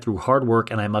have done it through hard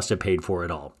work and I must have paid for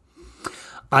it all."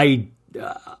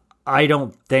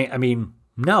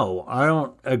 No, I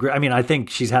don't agree. I mean, I think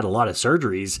she's had a lot of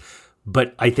surgeries,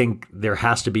 but I think there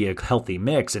has to be a healthy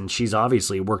mix, and she's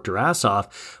obviously worked her ass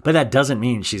off, but that doesn't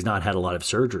mean she's not had a lot of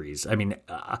surgeries. I mean,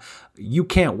 you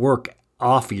can't work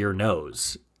off your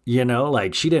nose,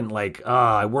 like she didn't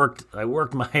I worked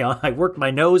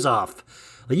my nose off.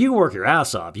 Like, you can work your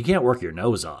ass off. You can't work your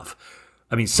nose off.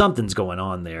 I mean, something's going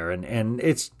on there, and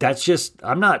that's just,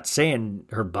 I'm not saying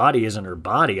her body isn't her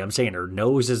body. I'm saying her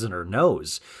nose isn't her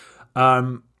nose.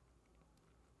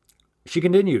 She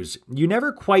continues, "You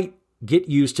never quite get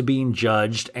used to being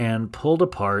judged and pulled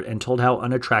apart and told how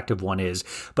unattractive one is.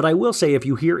 But I will say, if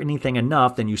you hear anything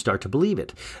enough, then you start to believe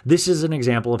it. This is an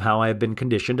example of how I have been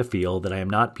conditioned to feel that I am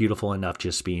not beautiful enough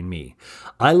just being me.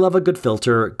 I love a good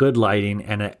filter, good lighting,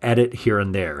 and an edit here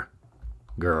and there."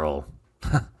 Girl.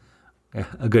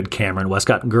 A good Cameron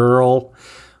Westcott. Girl,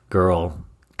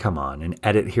 come on, an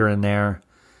edit here and there.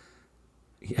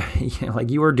 Like,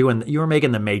 you were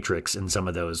making the Matrix in some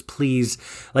of those. Please,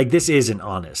 like, this isn't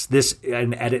honest. This,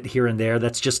 an edit here and there,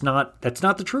 that's not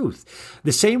the truth.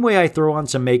 The same way I throw on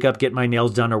some makeup, get my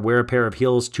nails done, or wear a pair of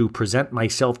heels to present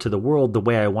myself to the world the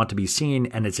way I want to be seen,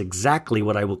 and it's exactly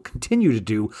what I will continue to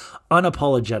do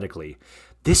unapologetically.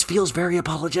 This feels very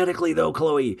apologetically, though,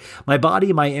 Chloe. My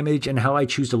body, my image, and how I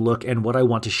choose to look and what I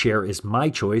want to share is my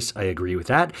choice. I agree with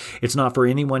that. It's not for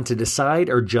anyone to decide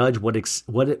or judge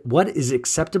what is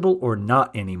acceptable or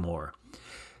not anymore.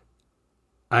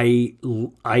 I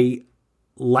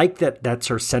like that that's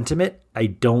her sentiment. I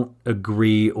don't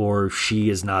agree, or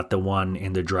she is not the one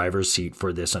in the driver's seat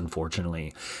for this,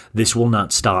 unfortunately. This will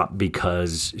not stop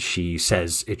because she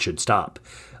says it should stop.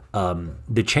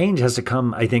 The change has to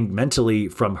come, I think, mentally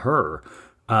from her.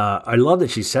 I love that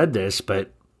she said this,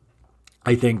 but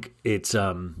I think it's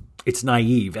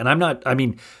naive. And I'm not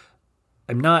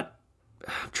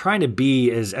trying to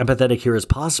be as empathetic here as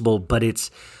possible, but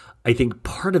I think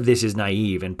part of this is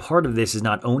naive, and part of this is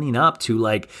not owning up to,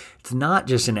 like, it's not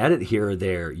just an edit here or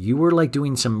there. You were like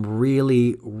doing some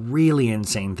really, really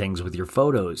insane things with your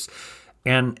photos.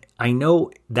 And I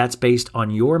know that's based on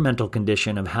your mental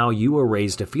condition of how you were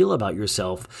raised to feel about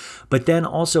yourself. But then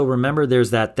also remember,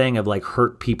 there's that thing of like,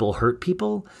 hurt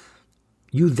people.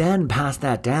 You then pass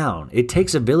that down. It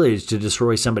takes a village to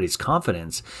destroy somebody's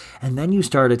confidence. And then you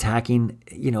start attacking,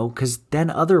 because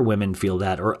then other women feel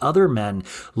that, or other men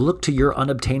look to your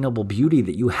unobtainable beauty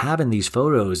that you have in these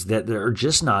photos that are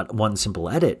just not one simple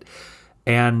edit.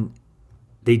 And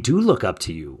they do look up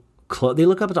to you. They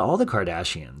look up to all the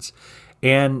Kardashians.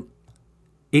 And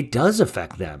it does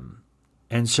affect them.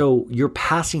 And so you're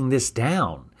passing this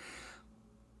down.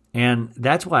 And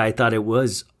that's why I thought it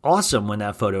was awesome when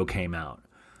that photo came out.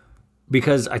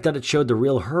 Because I thought it showed the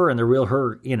real her, and the real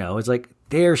her, it's like,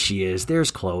 there she is.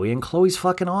 There's Chloe, and Chloe's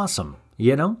fucking awesome,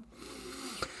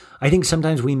 I think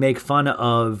sometimes we make fun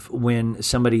of when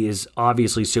somebody is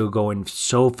obviously going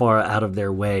so far out of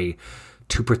their way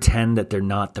to pretend that they're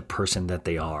not the person that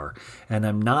they are. And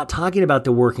I'm not talking about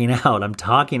the working out. I'm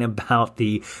talking about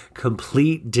the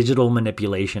complete digital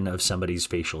manipulation of somebody's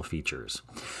facial features.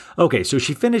 Okay, so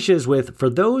she finishes with, for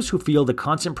those who feel the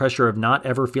constant pressure of not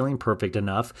ever feeling perfect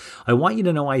enough, I want you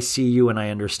to know I see you and I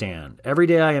understand. Every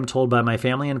day I am told by my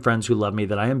family and friends who love me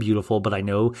that I am beautiful, but I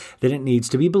know that it needs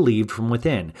to be believed from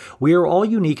within. We are all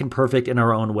unique and perfect in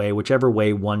our own way, whichever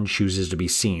way one chooses to be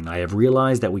seen. I have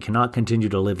realized that we cannot continue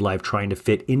to live life trying to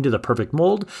fit into the perfect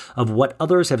mold of what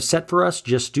others have set for us.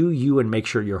 Just do you and make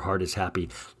sure your heart is happy.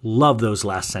 Love those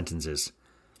last sentences.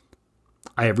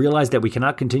 I have realized that we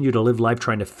cannot continue to live life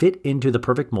trying to fit into the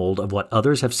perfect mold of what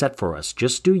others have set for us.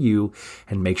 Just do you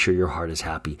and make sure your heart is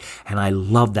happy. And I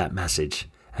love that message.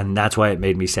 And that's why it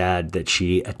made me sad that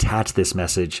she attached this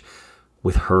message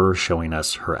with her showing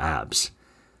us her abs,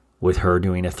 with her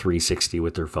doing a 360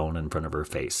 with her phone in front of her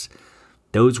face.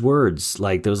 Those words,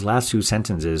 like those last two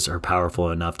sentences, are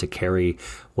powerful enough to carry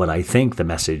what I think the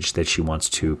message that she wants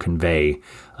to convey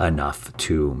enough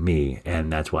to me. And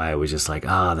that's why I was just like,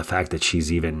 the fact that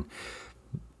she's even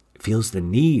feels the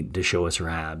need to show us her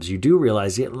abs. You do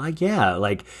realize it,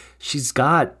 she's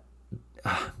got,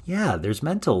 there's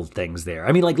mental things there.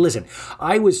 I mean, listen,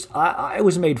 I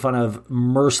was made fun of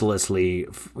mercilessly,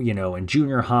 in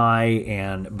junior high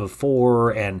and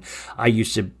before, and I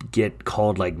used to get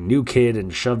called new kid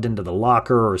and shoved into the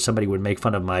locker, or somebody would make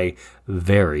fun of my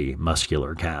very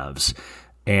muscular calves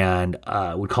and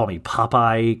would call me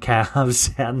Popeye calves.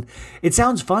 And it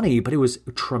sounds funny, but it was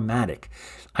traumatic.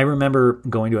 I remember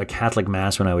going to a Catholic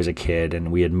mass when I was a kid,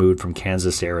 and we had moved from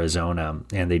Kansas to Arizona,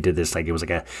 and they did this, it was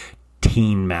a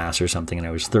teen mass or something, and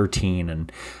I was 13,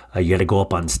 and you had to go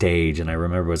up on stage, and I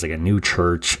remember it was a new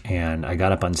church, and I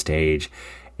got up on stage,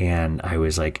 and I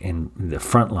was in the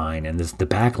front line, and the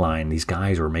back line, these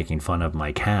guys were making fun of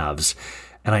my calves,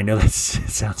 and I know that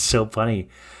sounds so funny,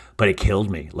 but it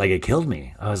killed me. It killed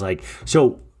me. I was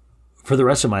so for the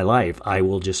rest of my life, I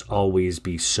will just always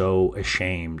be so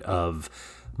ashamed of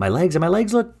my legs, and my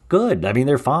legs look good. I mean,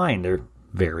 they're fine. They're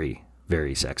very,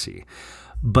 very sexy,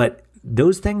 but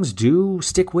those things do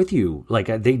stick with you.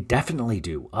 They definitely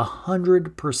do.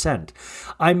 100%.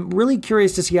 I'm really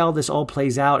curious to see how this all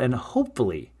plays out. And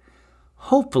hopefully,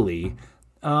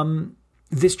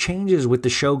 this changes with the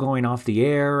show going off the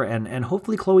air. And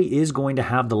hopefully Chloe is going to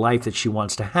have the life that she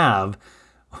wants to have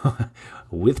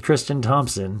with Tristan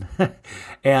Thompson.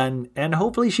 and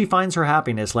hopefully she finds her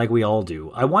happiness like we all do.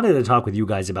 I wanted to talk with you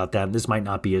guys about that. And this might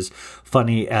not be as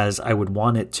funny as I would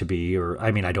want it to be.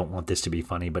 I don't want this to be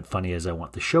funny, but funny as I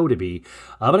want the show to be.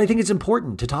 But I think it's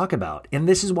important to talk about. And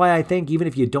this is why I think even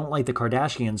if you don't like the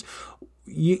Kardashians,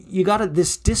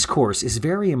 this discourse is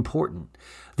very important.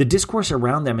 The discourse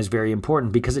around them is very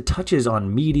important because it touches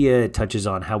on media, it touches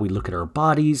on how we look at our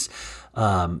bodies,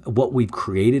 what we've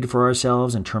created for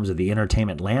ourselves in terms of the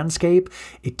entertainment landscape.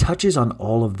 It touches on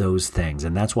all of those things.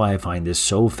 And that's why I find this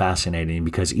so fascinating,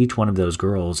 because each one of those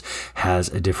girls has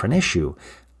a different issue.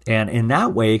 And in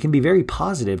that way, it can be very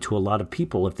positive to a lot of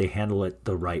people if they handle it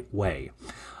the right way.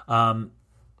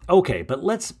 Okay, but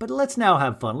let's now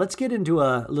have fun. Let's get into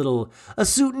a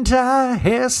suit and tie,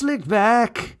 hair slicked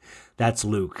back. That's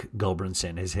Luke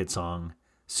Gulbranson, his hit song,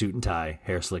 Suit and Tie,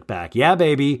 Hair Slicked Back. Yeah,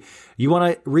 baby. You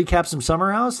want to recap some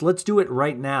Summer House? Let's do it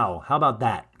right now. How about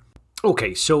that?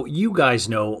 Okay, so you guys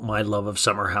know my love of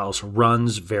Summer House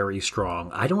runs very strong.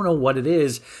 I don't know what it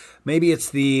is. Maybe it's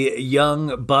the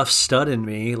young buff stud in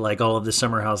me, like all of the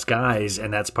Summer House guys,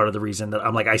 and that's part of the reason that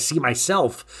I'm I see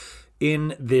myself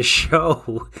in this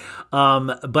show.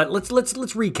 But let's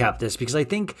recap this, because I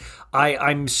think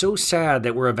I'm so sad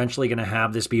that we're eventually going to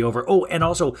have this be over. Oh, and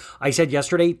also I said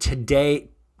yesterday, today,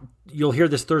 you'll hear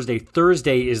this Thursday.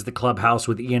 Thursday is the Clubhouse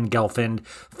with Ian Gelfand,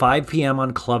 5 p.m.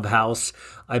 on Clubhouse.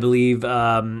 I believe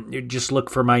just look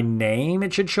for my name.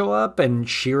 It should show up. And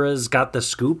Shira's Got the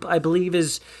Scoop, I believe,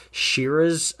 is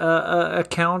Shira's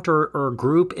account or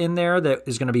group in there that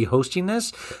is going to be hosting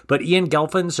this. But Ian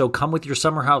Gelfand, so come with your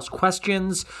Summer House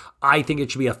questions. I think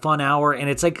it should be a fun hour. And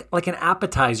it's like an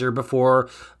appetizer before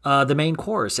the main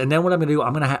course. And then what I'm going to do,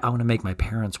 I'm going to make my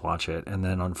parents watch it. And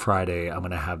then on Friday, I'm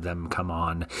going to have them come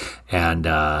on and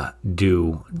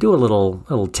do a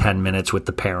little 10 minutes with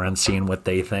the parents, seeing what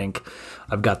they think.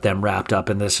 I've got them wrapped up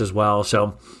in this as well.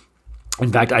 So,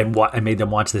 in fact, I made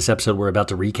them watch this episode we're about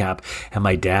to recap. And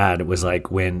my dad was like,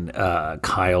 when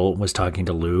Kyle was talking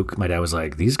to Luke, my dad was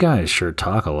like, these guys sure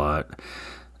talk a lot.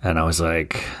 And I was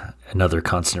like, another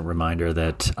constant reminder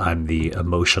that I'm the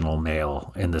emotional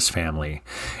male in this family.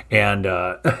 And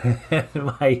both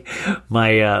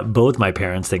my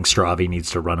parents think Stravi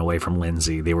needs to run away from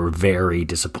Lindsay. They were very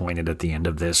disappointed at the end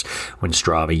of this when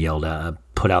Stravi yelled,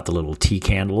 put out the little tea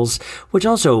candles, which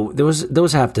also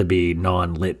those have to be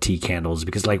non-lit tea candles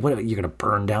because like what you're gonna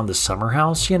burn down the summer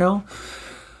house, you know?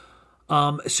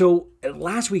 So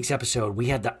last week's episode, we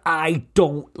had the I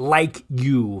Don't Like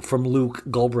You from Luke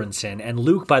Gulbranson. And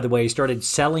Luke, by the way, started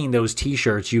selling those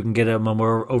t-shirts. You can get them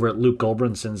over at Luke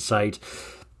Gulbranson's site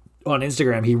on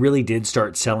Instagram. He really did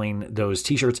start selling those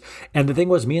t-shirts. And the thing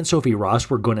was, me and Sophie Ross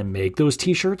were going to make those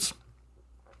t-shirts,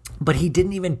 but he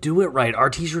didn't even do it right. Our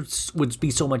t-shirts would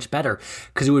be so much better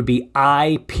because it would be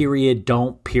I period,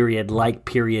 don't period, like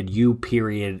period, you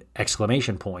period,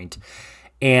 exclamation point.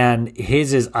 And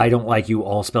his is I don't like you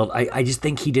all spelled. I just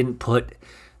think he didn't put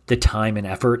the time and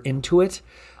effort into it.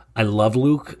 I love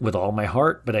Luke with all my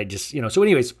heart, but I just, so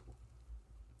anyways,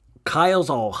 Kyle's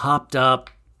all hopped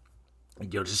up,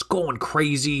 just going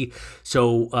crazy.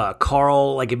 So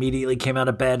Carl like immediately came out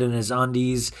of bed in his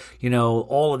undies.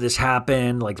 All of this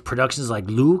happened. Like the production's like,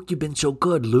 Luke, you've been so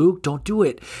good. Luke, don't do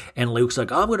it. And Luke's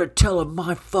like, I'm gonna tell him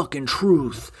my fucking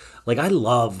truth. Like I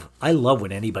love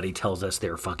when anybody tells us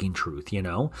their fucking truth.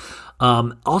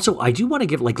 Also, I do want to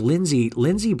give like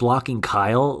Lindsay blocking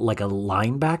Kyle like a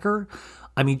linebacker.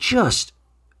 I mean,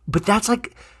 but that's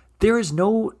like. There is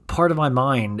no part of my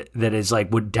mind that is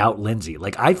like would doubt Lindsay.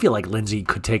 Like I feel like Lindsay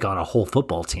could take on a whole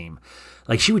football team.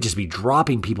 Like she would just be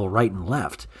dropping people right and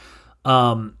left.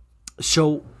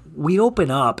 So we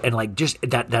open up and like just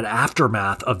that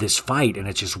aftermath of this fight, and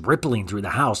it's just rippling through the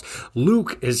house.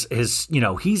 Luke is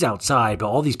he's outside, but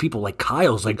all these people like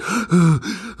Kyle's like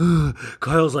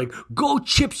go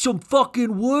chip some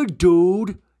fucking wood,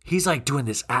 dude. He's like doing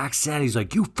this accent. He's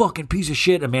like, you fucking piece of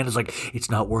shit. Amanda's like, it's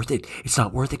not worth it. It's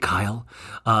not worth it, Kyle.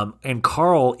 And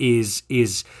Carl is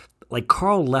like,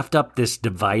 Carl left up this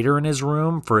divider in his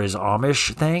room for his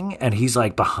Amish thing. And he's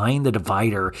like behind the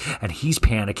divider and he's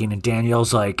panicking. And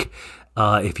Danielle's like,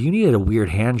 if you needed a weird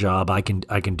hand job, I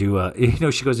can do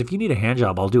she goes, if you need a hand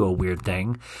job, I'll do a weird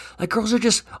thing. Like girls are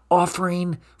just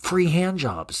offering free hand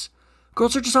jobs.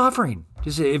 Girls are just offering.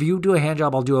 Just if you do a hand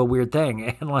job, I'll do a weird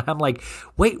thing. And I'm like,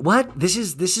 wait, what? This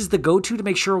is the go-to to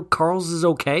make sure Carl's is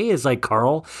okay? Is like,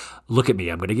 Carl, look at me.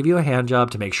 I'm going to give you a hand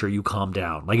job to make sure you calm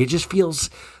down. Like it just feels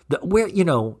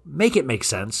make it make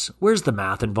sense. Where's the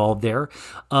math involved there?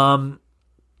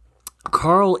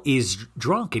 Carl is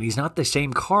drunk and he's not the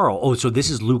same Carl. Oh, so this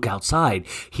is Luke outside.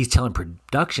 He's telling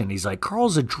production. He's like,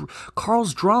 Carl's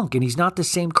drunk and he's not the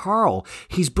same Carl.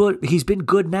 He's been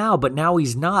good now, but now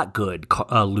he's not good.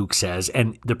 Luke says,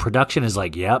 and the production is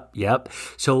like, yep.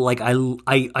 So like,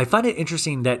 I find it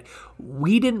interesting that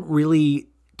we didn't really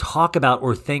talk about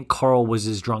or think Carl was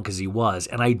as drunk as he was.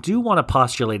 And I do want to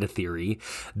postulate a theory.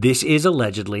 This is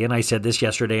allegedly, and I said this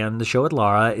yesterday on the show with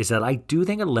Laura, is that I do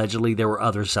think allegedly there were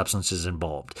other substances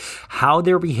involved. How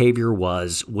their behavior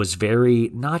was very,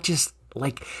 not just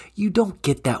like, you don't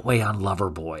get that way on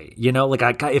Loverboy. Like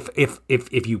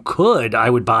if you could, I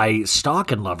would buy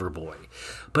stock in Loverboy.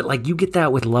 But like you get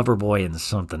that with Loverboy and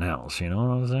something else. You know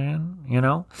what I'm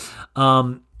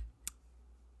saying?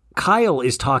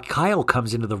 Kyle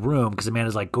comes into the room because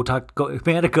Amanda's like,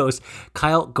 Amanda goes,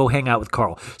 Kyle, go hang out with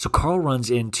Carl. So Carl runs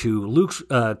into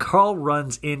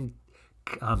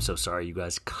I'm so sorry, you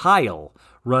guys. Kyle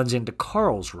runs into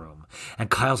Carl's room and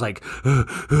Kyle's like,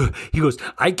 he goes,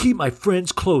 I keep my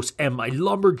friends close and my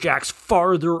lumberjacks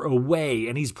farther away.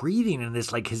 And he's breathing in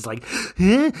this, like,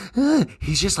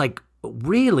 he's just like,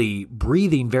 really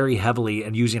breathing very heavily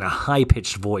and using a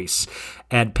high-pitched voice.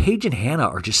 And Paige and Hannah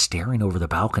are just staring over the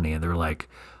balcony and they're like,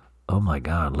 oh my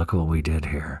God, look what we did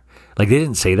here. Like they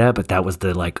didn't say that, but that was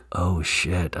the like, oh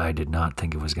shit, I did not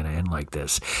think it was going to end like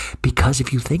this. Because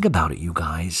if you think about it, you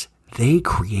guys, they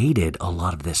created a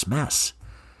lot of this mess.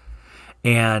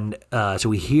 And so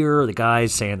we hear the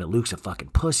guys saying that Luke's a fucking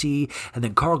pussy. And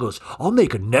then Carl goes, I'll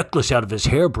make a necklace out of his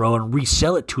hair, bro, and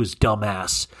resell it to his dumb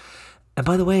ass. And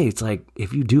by the way, it's like,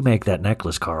 if you do make that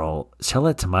necklace, Carl, sell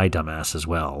it to my dumbass as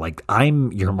well. Like,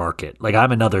 I'm your market. Like,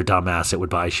 I'm another dumbass that would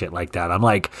buy shit like that. I'm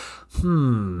like,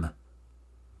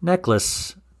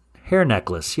 necklace, hair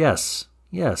necklace, yes.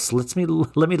 Let me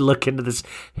look into this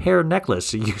hair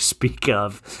necklace you speak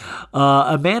of.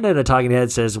 Amanda in a talking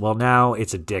head says, well, now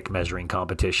it's a dick measuring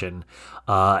competition.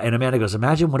 And Amanda goes,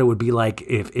 imagine what it would be like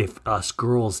if us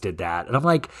girls did that. And I'm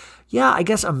like, yeah, I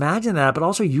guess imagine that. But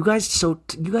also you guys,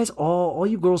 all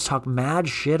you girls talk mad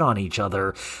shit on each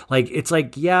other. Like, it's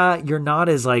like, yeah, you're not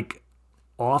as like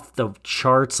off the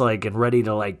charts, like, and ready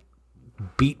to like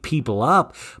beat people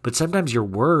up, but sometimes your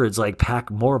words like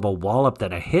pack more of a wallop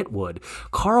than a hit would.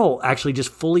 Carl actually just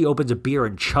fully opens a beer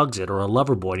and chugs it, or a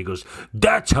Loverboy, and he goes,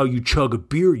 that's how you chug a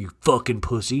beer, you fucking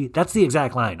pussy. That's the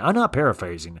exact line. I'm not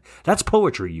paraphrasing. That's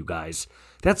poetry, you guys.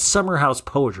 That's summer house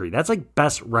poetry. That's like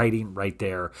best writing right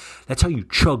there. That's how you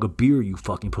chug a beer, you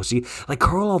fucking pussy. Like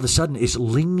Carl all of a sudden is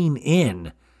leaning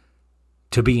in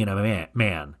to being a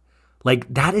man.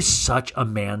 Like that is such a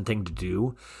man thing to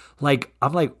do. Like,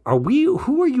 I'm like,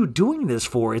 who are you doing this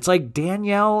for? It's like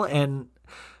Danielle and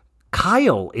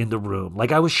Kyle in the room.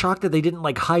 Like I was shocked that they didn't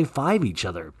like high five each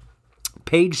other.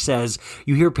 Paige says,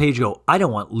 you hear Paige go, I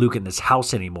don't want Luke in this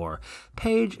house anymore.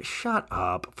 Paige, shut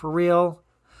up. For real?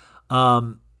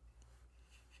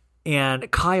 And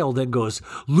Kyle then goes,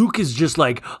 Luke is just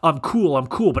like, I'm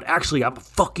cool, but actually I'm a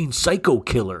fucking psycho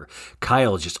killer.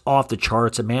 Kyle is just off the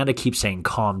charts. Amanda keeps saying,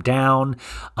 calm down.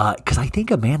 Because I think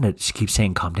Amanda keeps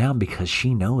saying calm down because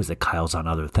she knows that Kyle's on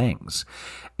other things.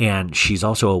 And she's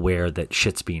also aware that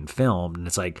shit's being filmed. And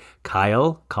it's like,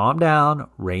 Kyle, calm down,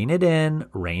 rein it in.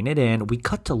 We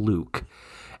cut to Luke.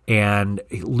 And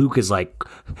Luke is like,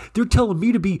 they're telling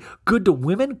me to be good to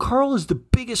women? Carl is the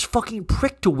biggest fucking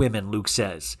prick to women, Luke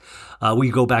says. We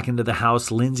go back into the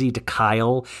house, Lindsay to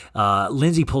Kyle.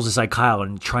 Lindsay pulls aside Kyle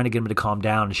and trying to get him to calm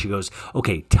down. And she goes,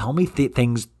 okay, tell me 3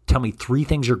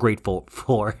 things you're grateful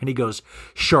for. And he goes,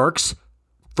 sharks,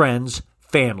 friends,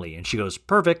 family. And she goes,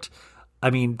 perfect. I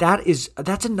mean, that's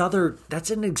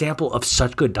an example of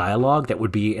such good dialogue that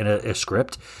would be in a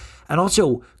script. And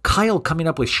also, Kyle coming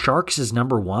up with sharks as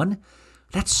number 1.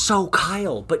 That's so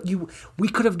Kyle. But we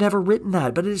could have never written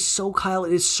that. But it is so Kyle.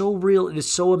 It is so real. It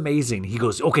is so amazing. He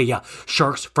goes, okay, yeah,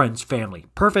 sharks, friends, family.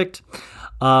 Perfect.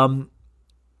 And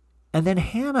then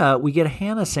Hannah, we get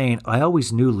Hannah saying, I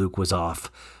always knew Luke was off,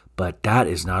 but that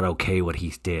is not okay what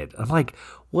he did. I'm like,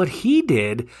 what he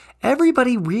did,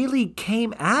 everybody really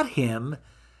came at him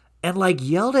and like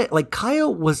yelled at, like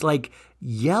Kyle was like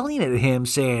yelling at him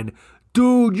saying,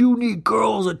 dude, you need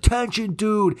girls' attention,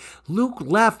 dude. Luke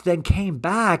left, then came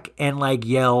back and like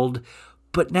yelled.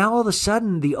 But now all of a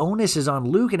sudden the onus is on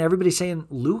Luke and everybody's saying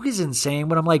Luke is insane.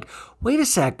 But I'm like, wait a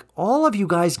sec. All of you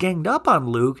guys ganged up on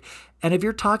Luke. And if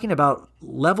you're talking about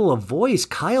level of voice,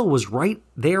 Kyle was right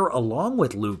there along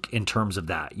with Luke in terms of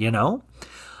that, you know?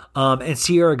 And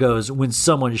Sierra goes, when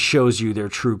someone shows you their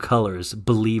true colors,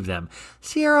 believe them.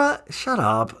 Sierra, shut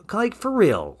up. Like, for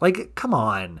real. Like, come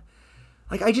on.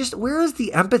 Like, where is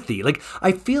the empathy? Like,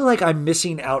 I feel like I'm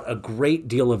missing out a great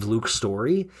deal of Luke's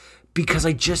story because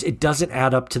it doesn't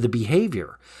add up to the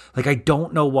behavior. Like, I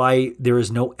don't know why there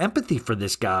is no empathy for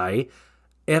this guy.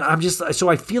 And so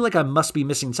I feel like I must be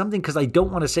missing something because I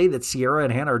don't want to say that Sierra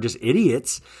and Hannah are just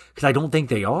idiots because I don't think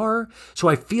they are. So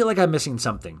I feel like I'm missing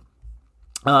something.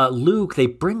 Luke, they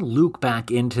bring Luke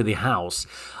back into the house,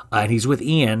 and he's with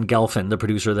Ian Gelfin, the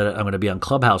producer that I'm going to be on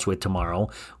Clubhouse with tomorrow,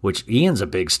 which Ian's a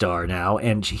big star now,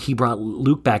 and he brought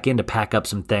Luke back in to pack up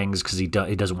some things because he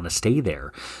doesn't want to stay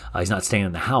there. He's not staying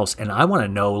in the house, and I want to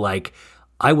know, like,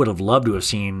 I would have loved to have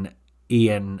seen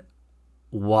Ian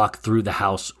walk through the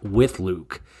house with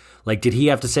Luke. Like, did he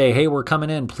have to say, hey, we're coming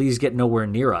in, please get nowhere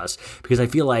near us? Because I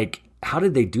feel like, how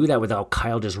did they do that without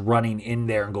Kyle just running in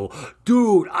there and go,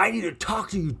 dude, I need to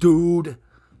talk to you, dude?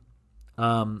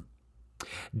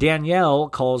 Danielle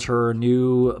calls her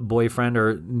new boyfriend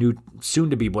or new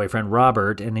soon-to-be boyfriend,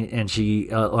 Robert, and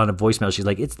she, on a voicemail, she's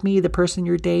like, it's me, the person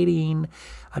you're dating.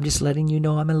 I'm just letting you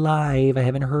know I'm alive. I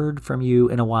haven't heard from you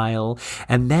in a while.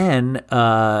 And then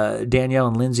Danielle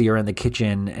and Lindsay are in the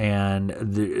kitchen, and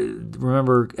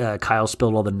remember Kyle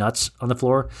spilled all the nuts on the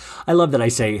floor? I love that I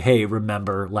say, hey,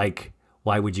 remember, like,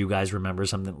 why would you guys remember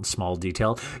something small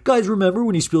detail? Guys, remember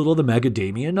when he spilled all the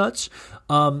macadamia nuts?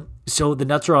 So the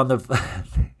nuts are on the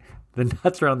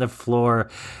nuts are on the floor,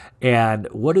 and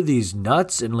what are these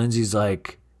nuts? And Lindsay's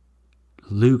like,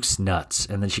 Luke's nuts.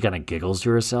 And then she kind of giggles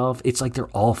to herself. It's like they're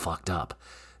all fucked up.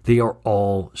 They are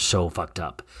all so fucked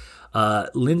up.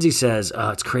 Lindsay says,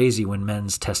 it's crazy when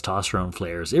men's testosterone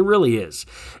flares. It really is.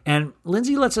 And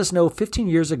Lindsay lets us know 15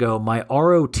 years ago, my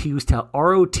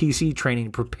ROTC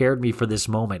training prepared me for this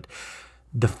moment.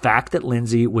 The fact that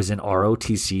Lindsay was in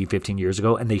ROTC 15 years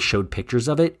ago and they showed pictures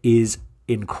of it is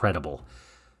incredible.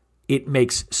 It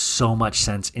makes so much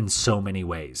sense in so many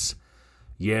ways.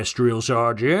 Yes, Drill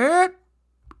Sergeant.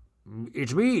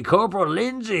 It's me, Corporal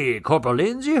Lindsay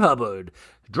Hubbard.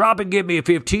 Drop and give me a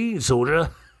 15,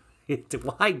 soldier.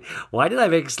 Why did I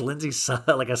make Lindsay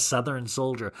like a Southern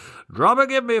soldier? Drop and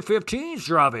give me a 15,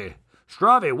 Stravy.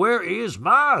 Stravy, where is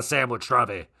my sandwich,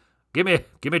 Stravy? Give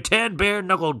me 10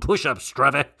 bare-knuckled push-ups,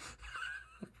 Stravy.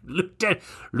 Lieutenant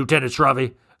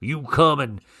Stravy, you come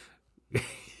and...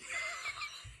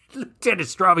 Lieutenant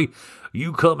Stravy,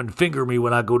 you come and finger me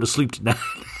when I go to sleep tonight.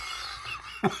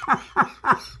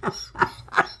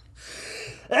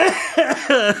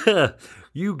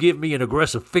 You give me an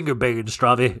aggressive finger banging,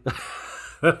 Stravy.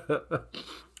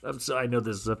 I know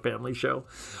this is a family show.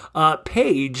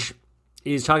 Paige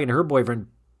is talking to her boyfriend,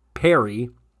 Perry.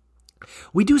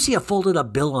 We do see a folded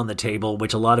up bill on the table,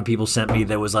 which a lot of people sent me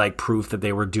that was like proof that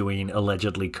they were doing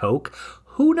allegedly coke.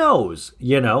 Who knows?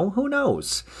 Who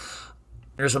knows?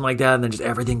 Or something like that, and then just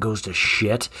everything goes to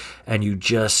shit, and you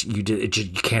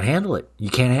can't handle it. You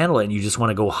can't handle it, and you just want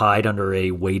to go hide under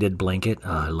a weighted blanket.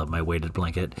 I love my weighted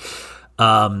blanket.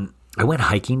 I went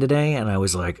hiking today, and I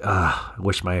was like, I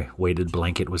wish my weighted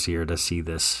blanket was here to see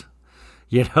this.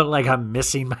 Like I'm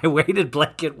missing my weighted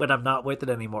blanket when I'm not with it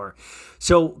anymore.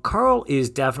 So Carl is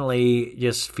definitely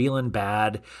just feeling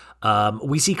bad.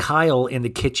 We see Kyle in the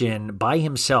kitchen by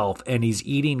himself, and he's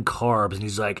eating carbs, and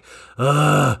he's like,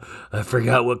 I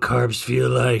forgot what carbs feel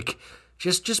like.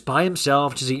 Just by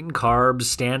himself, just eating carbs,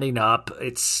 standing up.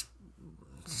 It's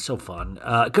so fun.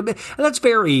 And that's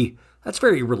very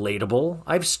relatable.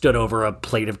 I've stood over a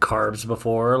plate of carbs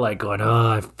before, like going,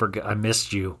 I forgot, I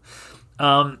missed you.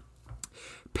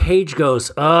 Paige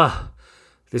goes,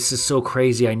 this is so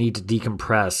crazy. I need to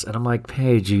decompress. And I'm like,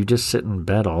 Paige, you just sit in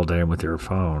bed all day with your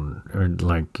phone. Or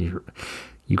like you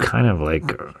kind of like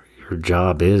your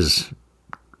job is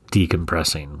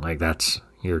decompressing. Like that's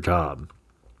your job.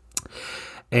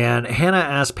 And Hannah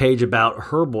asked Paige about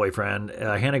her boyfriend.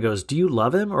 Hannah goes, do you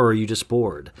love him or are you just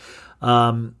bored?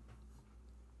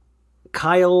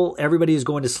 Kyle, everybody is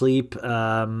going to sleep.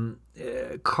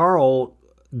 Carl,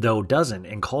 though, doesn't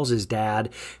and calls his dad.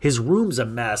 His room's a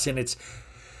mess, and it's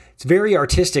very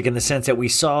artistic in the sense that we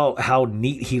saw how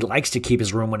neat he likes to keep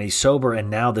his room when he's sober, and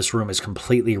now this room is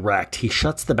completely wrecked. He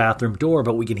shuts the bathroom door,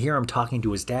 but we can hear him talking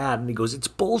to his dad, and he goes, it's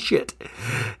bullshit.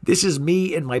 This is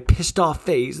me in my pissed off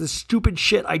phase. This stupid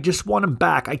shit. I just want him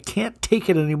back. I can't take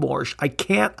it anymore. I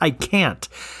can't.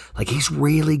 Like, he's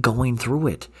really going through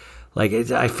it. Like,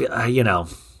 I feel,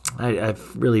 I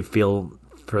really feel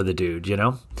for the dude,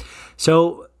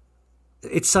 So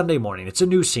it's Sunday morning. It's a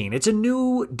new scene. It's a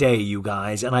new day, you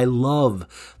guys. And I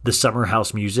love the summer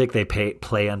house music they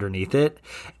play underneath it.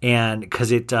 And because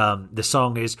the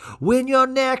song is, when you're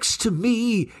next to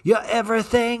me, you're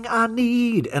everything I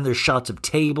need. And there's shots of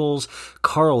tables.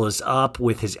 Carl is up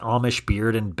with his Amish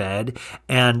beard in bed.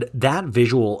 And that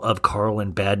visual of Carl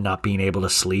in bed not being able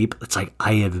to sleep, it's like,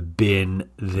 I have been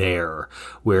there,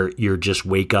 where you're just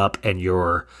wake up and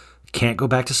can't go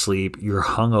back to sleep, you're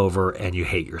hungover, and you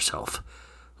hate yourself.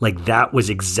 Like, that was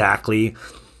exactly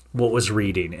what was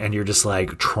reading. And you're just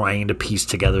like trying to piece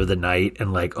together the night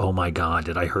and like, oh my God,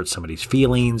 did I hurt somebody's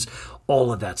feelings?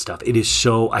 All of that stuff. It is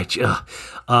so,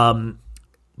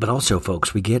 but also,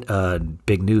 folks, we get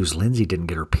big news. Lindsay didn't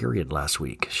get her period last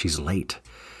week. She's late.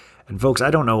 And folks, I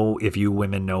don't know if you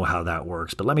women know how that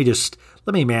works, but let me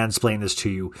mansplain this to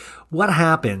you. What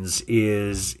happens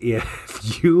is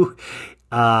if you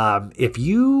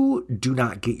do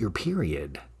not get your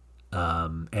period,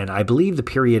 and I believe the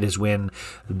period is when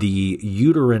the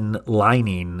uterine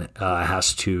lining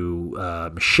has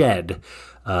to shed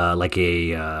like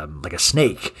a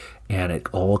snake, and it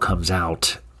all comes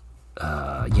out,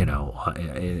 into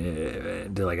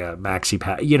like a maxi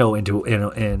pad,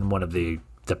 in one of the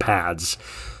pads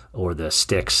or the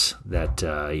sticks that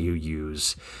you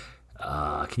use.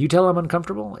 Can you tell I'm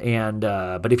uncomfortable? And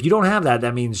but if you don't have that,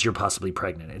 that means you're possibly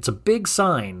pregnant. It's a big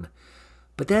sign.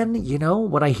 But then,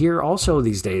 what I hear also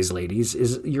these days, ladies,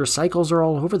 is your cycles are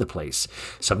all over the place.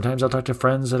 Sometimes I'll talk to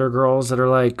friends that are girls that are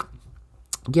like,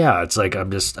 yeah, it's like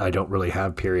I don't really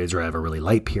have periods, or I have a really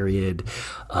light period.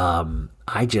 I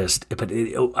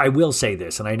will say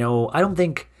this, and I don't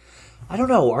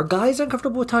know, are guys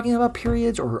uncomfortable with talking about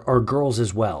periods, or are girls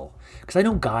as well? Because I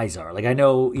know guys are. Like, I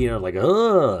know, like,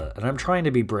 and I'm trying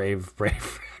to be brave,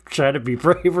 trying to be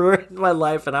braver in my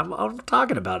life, and I'm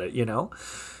talking about it,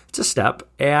 It's a step.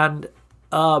 And,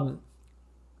 but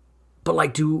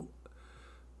like,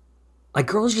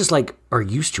 girls just like are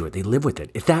used to it. They live with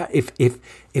it.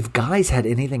 If guys had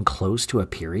anything close to a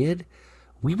period,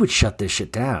 we would shut this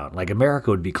shit down. Like,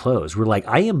 America would be closed. We're like,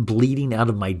 I am bleeding out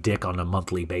of my dick on a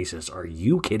monthly basis. Are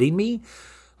you kidding me?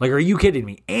 Like, are you kidding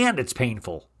me? And it's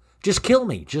painful. Just kill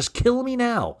me. Just kill me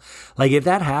now. Like, if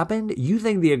that happened, you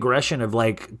think the aggression of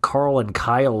like Carl and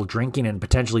Kyle drinking and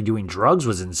potentially doing drugs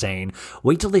was insane.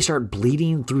 Wait till they start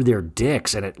bleeding through their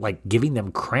dicks and it like giving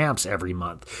them cramps every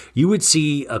month. You would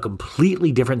see a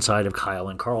completely different side of Kyle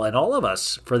and Carl, and all of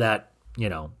us for that,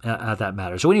 at that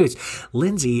matter. So anyways,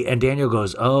 Lindsay and Daniel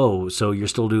goes, oh, so you're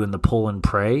still doing the pull and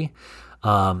pray?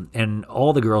 And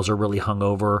all the girls are really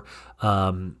hungover.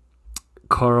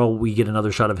 Carl, we get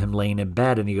another shot of him laying in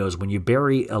bed, and he goes, when you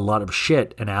bury a lot of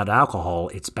shit and add alcohol,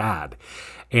 it's bad.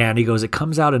 And he goes, it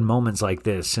comes out in moments like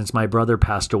this. Since my brother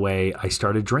passed away, I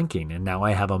started drinking, and now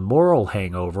I have a moral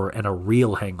hangover and a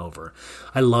real hangover.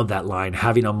 I love that line,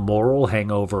 having a moral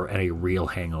hangover and a real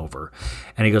hangover.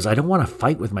 And he goes, I don't want to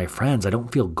fight with my friends. I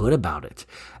don't feel good about it.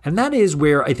 And that is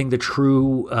where I think the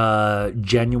true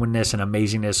genuineness and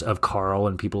amazingness of Carl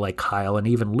and people like Kyle and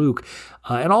even Luke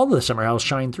and all the Summer House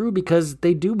shine through, because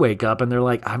they do wake up and they're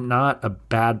like, I'm not a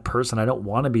bad person. I don't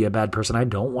want to be a bad person. I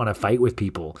don't want to fight with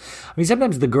people. I mean,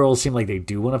 sometimes the girls seem like they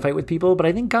do want to fight with people, but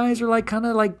I think guys are like kind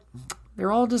of like,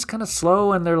 they're all just kind of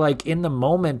slow and they're like in the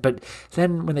moment. But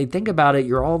then when they think about it,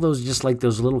 you're all those just like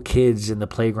those little kids in the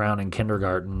playground in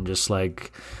kindergarten, just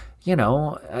like, you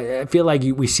know, I feel like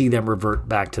we see them revert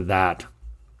back to that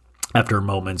after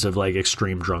moments of like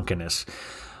extreme drunkenness.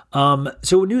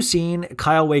 So a new scene,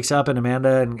 Kyle wakes up and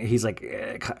Amanda, and he's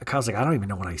like, Kyle's like, I don't even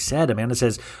know what I said. Amanda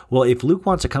says, well, if Luke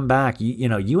wants to come back,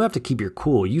 you have to keep your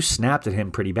cool. You snapped at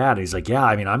him pretty bad. And he's like, yeah,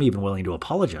 I mean, I'm even willing to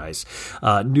apologize.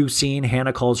 New scene,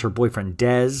 Hannah calls her boyfriend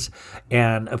Des.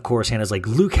 And of course, Hannah's like,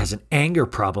 Luke has an anger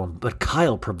problem, but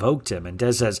Kyle provoked him. And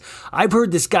Des says, I've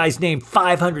heard this guy's name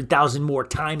 500,000 more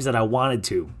times than I wanted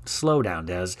to. Slow down,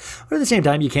 Des. But at the same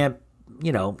time, you can't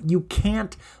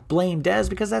blame Des,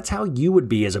 because that's how you would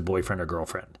be as a boyfriend or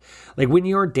girlfriend. Like when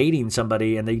you're dating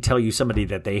somebody and they tell you somebody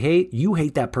that they hate, you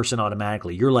hate that person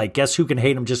automatically. You're like, guess who can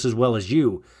hate him just as well as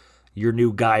you? Your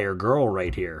new guy or girl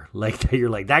right here. Like you're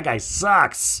like, that guy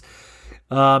sucks.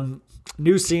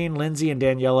 New scene, Lindsay and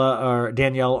Danielle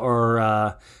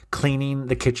are cleaning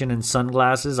the kitchen in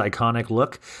sunglasses, iconic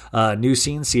look. New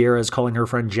scene, Sierra is calling her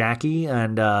friend Jackie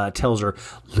and tells her,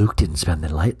 Luke didn't spend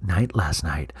the night last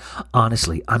night.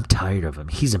 Honestly, I'm tired of him.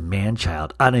 He's a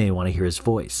man-child. I don't even want to hear his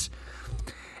voice.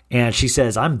 And she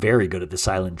says, I'm very good at the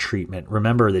silent treatment.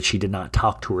 Remember that she did not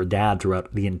talk to her dad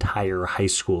throughout the entire high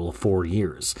school 4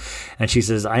 years. And she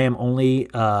says, I am only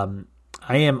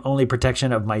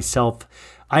protective of myself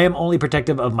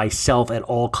at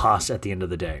all costs at the end of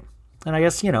the day. And I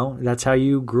guess, that's how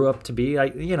you grew up to be.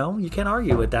 You can't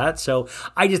argue with that. So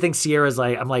I just think Sierra's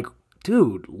like, I'm like,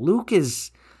 dude, Luke is,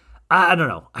 I don't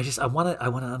know. I want to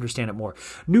understand it more.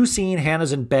 New scene,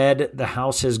 Hannah's in bed. The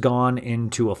house has gone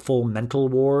into a full mental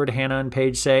ward, Hannah and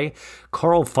Paige say.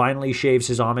 Carl finally shaves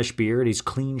his Amish beard. He's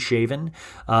clean shaven.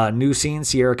 New scene,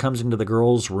 Sierra comes into the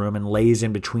girls' room and lays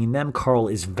in between them. Carl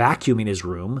is vacuuming his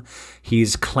room.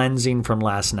 He's cleansing from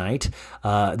last night.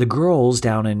 The girls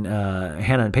down in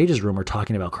Hannah and Paige's room are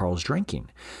talking about Carl's drinking.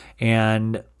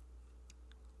 And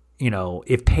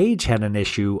if Paige had an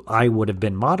issue, I would have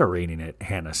been moderating it,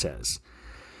 Hannah says.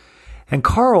 And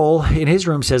Carl, in his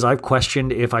room, says, I've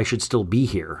questioned if I should still be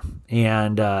here.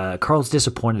 And Carl's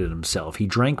disappointed in himself. He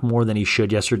drank more than he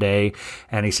should yesterday,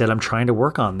 and he said, I'm trying to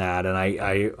work on that, and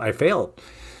I failed.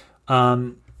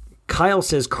 Kyle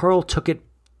says Carl took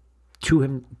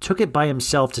it by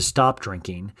himself to stop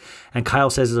drinking. And Kyle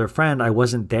says, as a friend, I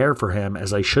wasn't there for him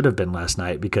as I should have been last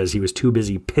night because he was too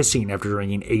busy pissing after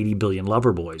drinking 80 billion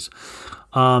Loverboys.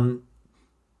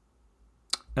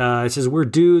 It says, we're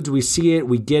dudes. We see it.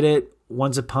 We get it.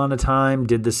 Once upon a time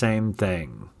did the same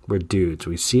thing. We're dudes.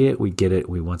 We see it. We get it.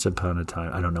 We once upon a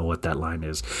time. I don't know what that line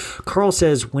is. Carl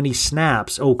says when he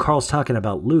snaps. Oh, Carl's talking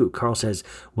about Luke. Carl says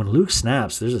when Luke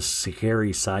snaps, there's a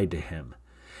scary side to him.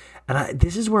 And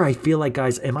this is where I feel like,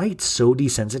 guys, am I so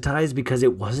desensitized because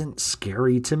it wasn't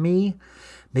scary to me?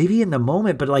 Maybe in the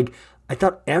moment, but like I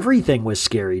thought everything was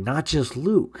scary, not just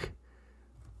Luke.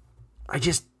 I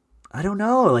don't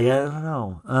know. Like, I don't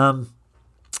know.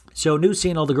 So new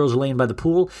scene, all the girls are laying by the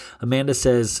pool. Amanda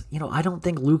says, I don't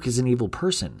think Luke is an evil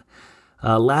person.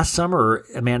 Last summer,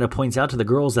 Amanda points out to the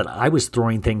girls that I was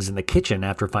throwing things in the kitchen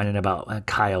after finding about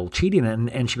Kyle cheating.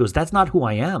 And she goes, that's not who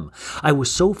I am. I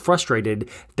was so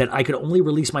frustrated that I could only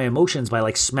release my emotions by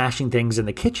like smashing things in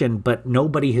the kitchen, but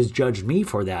nobody has judged me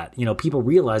for that. People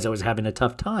realized I was having a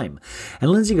tough time.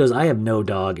 And Lindsay goes, I have no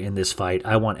dog in this fight.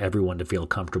 I want everyone to feel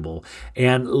comfortable.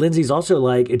 And Lindsay's also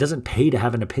like, it doesn't pay to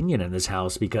have an opinion in this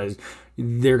house because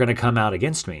they're going to come out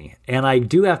against me. And I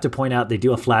do have to point out, they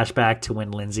do a flashback to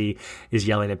when Lindsay is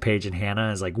yelling at Paige and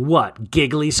Hannah is like, what,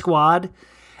 giggly squad?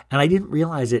 And I didn't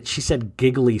realize it. She said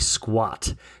giggly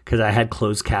squat because I had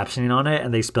closed captioning on it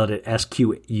and they spelled it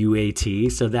S-Q-U-A-T.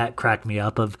 So that cracked me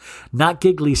up of not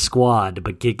giggly squad,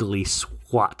 but giggly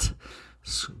swat.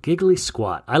 Giggly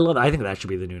squat. I think that should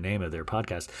be the new name of their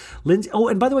podcast. Lindsay. Oh,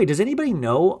 and by the way, does anybody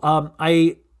know?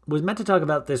 I was meant to talk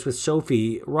about this with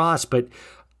Sophie Ross, but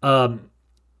I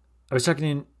was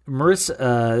talking to Marissa,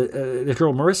 the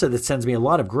girl Marissa that sends me a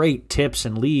lot of great tips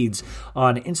and leads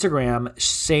on Instagram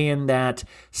saying that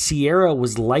Sierra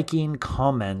was liking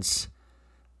comments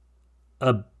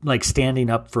like standing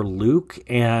up for Luke,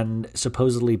 and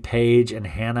supposedly Paige and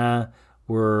Hannah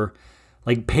were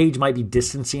like, Paige might be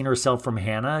distancing herself from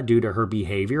Hannah due to her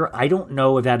behavior. I don't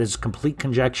know if that is complete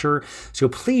conjecture. So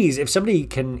please, if somebody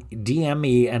can DM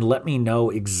me and let me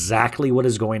know exactly what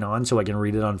is going on so I can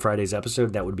read it on Friday's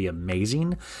episode, that would be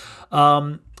amazing.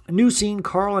 New scene,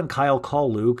 Carl and Kyle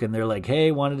call Luke and they're like,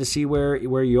 hey, wanted to see where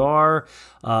you are.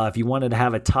 If you wanted to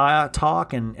have a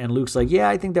talk. And Luke's like, yeah,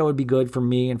 I think that would be good for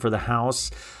me and for the house.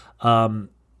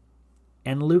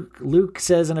 And Luke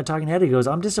says in a talking head, he goes,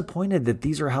 I'm disappointed that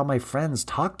these are how my friends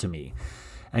talk to me.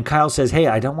 And Kyle says, hey,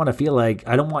 I don't want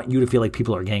you to feel like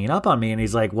people are ganging up on me. And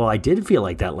he's like, well, I did feel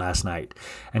like that last night.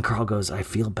 And Carl goes, I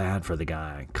feel bad for the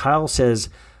guy. Kyle says,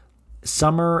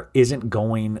 summer isn't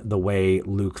going the way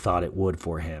Luke thought it would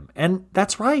for him. And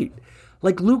that's right.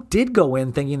 Like, Luke did go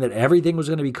in thinking that everything was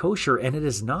going to be kosher, and it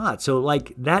is not. So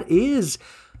like, that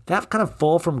kind of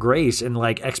fall from grace and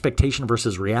like expectation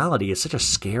versus reality is such a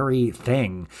scary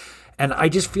thing. And I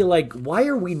just feel like, why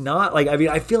are we not like, I mean,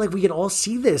 I feel like we can all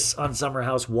see this on Summer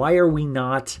House. Why are we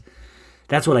not?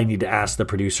 That's what I need to ask the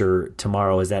producer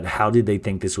tomorrow, is that how did they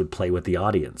think this would play with the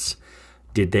audience?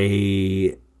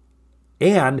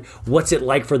 And what's it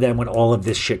like for them when all of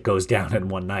this shit goes down in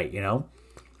one night, you know?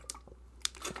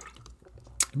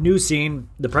 New scene,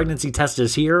 the pregnancy test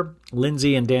is here.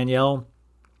 Lindsay and Danielle,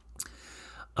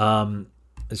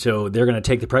 so they're going to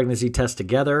take the pregnancy test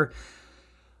together.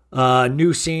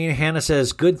 New scene, Hannah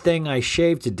says, good thing I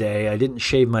shaved today. I didn't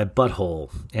shave my butthole.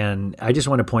 And I just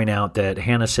want to point out that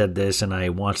Hannah said this, and I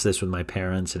watched this with my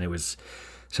parents, and it was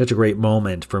such a great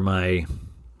moment for my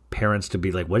parents to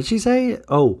be like, what did she say?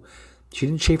 Oh, she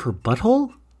didn't shave her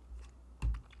butthole?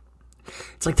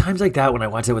 It's like times like that when I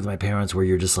watch it with my parents where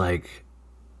you're just like,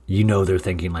 you know, they're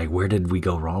thinking like, where did we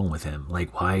go wrong with him?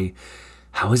 Like, why,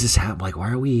 how is this happening? Like,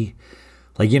 why are we,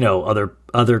 like, you know,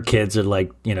 other kids are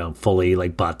like, you know, fully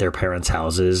like bought their parents'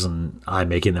 houses, and I'm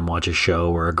making them watch a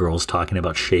show where a girl's talking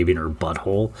about shaving her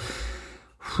butthole.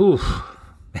 Whew,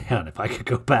 man, if I could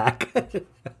go back.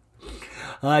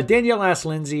 Danielle asks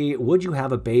Lindsay, would you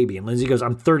have a baby? And Lindsay goes,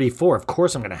 I'm 34. Of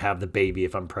course I'm going to have the baby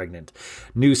if I'm pregnant.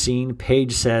 New scene,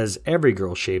 Paige says, every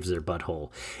girl shaves their butthole.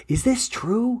 Is this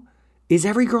true? Is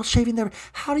every girl shaving their...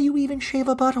 How do you even shave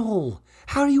a butthole?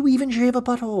 How do you even shave a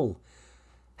butthole?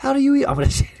 How do you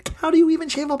even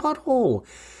shave a butthole?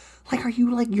 Like, are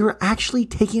you like, you're actually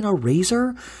taking a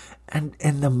razor and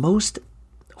the most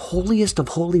holiest of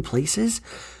holy places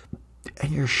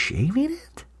and you're shaving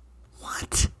it?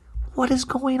 What? What is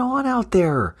going on out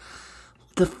there?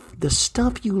 The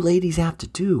stuff you ladies have to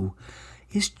do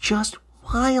is just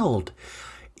wild.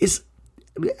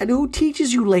 And who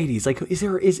teaches you ladies? Like,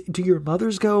 do your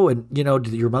mothers go and, you know,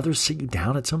 do your mothers sit you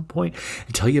down at some point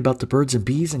and tell you about the birds and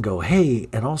bees and go, hey,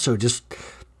 and also just,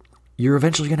 you're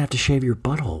eventually going to have to shave your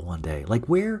butthole one day. Like,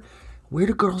 where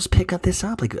do girls pick up this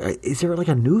up? Like, is there like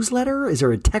a newsletter? Is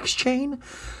there a text chain?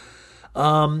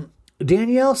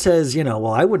 Danielle says, you know,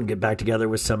 well, I wouldn't get back together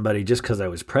with somebody just because I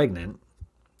was pregnant.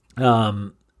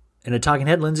 In a talking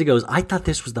head, Lindsay goes, I thought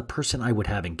this was the person I would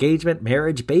have engagement,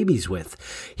 marriage, babies with.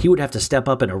 He would have to step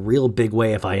up in a real big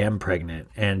way if I am pregnant.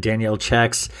 And Danielle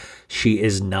checks. She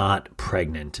is not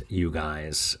pregnant, you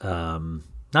guys.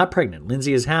 Not pregnant.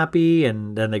 Lindsay is happy,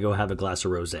 and then they go have a glass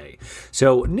of rosé.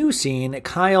 So, new scene,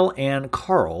 Kyle and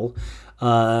Carl.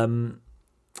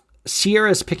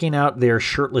 Sierra's picking out their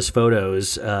shirtless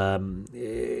photos.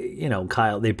 You know,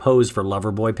 Kyle, they posed for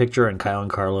Loverboy picture, and Kyle and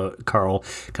Carl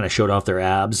kind of showed off their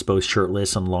abs, both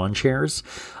shirtless on lawn chairs.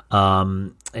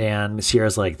 And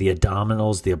Sierra's like, the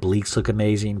abdominals, the obliques look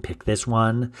amazing. Pick this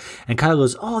one. And Kyle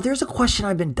goes, oh, there's a question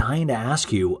I've been dying to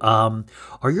ask you.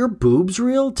 Are your boobs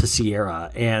real? To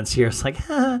Sierra. And Sierra's like,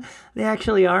 they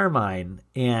actually are mine.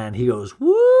 And he goes,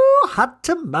 woo, hot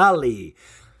tamale.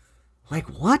 Like,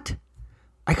 what?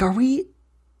 Like, are we...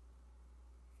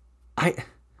 I'm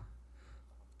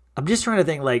just trying to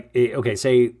think, like, okay,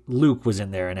 say Luke was in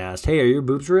there and asked, hey, are your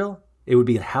boobs real? It would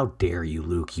be, how dare you,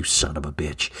 Luke, you son of a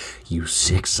bitch. You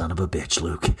sick son of a bitch,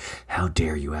 Luke. How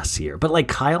dare you ask Sierra? But, like,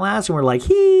 Kyle asked, and we're like,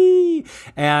 hee!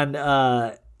 And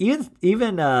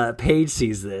even Paige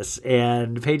sees this,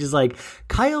 and Paige is like,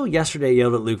 Kyle yesterday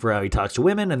yelled at Luke for how he talks to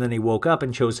women, and then he woke up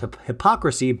and chose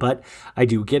hypocrisy, but I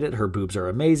do get it. Her boobs are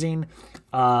amazing.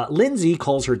 Lindsay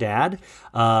calls her dad,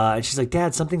 and she's like,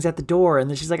 Dad, something's at the door. And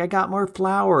then she's like, I got more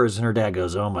flowers. And her dad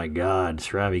goes, oh my God,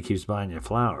 Shravi keeps buying you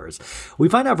flowers. We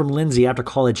find out from Lindsay after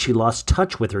college, she lost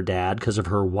touch with her dad because of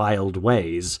her wild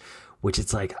ways, which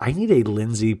it's like, I need a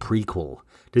Lindsay prequel.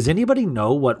 Does anybody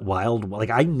know what wild, like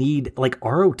I need, like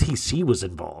ROTC was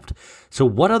involved. So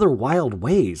what other wild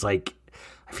ways? Like,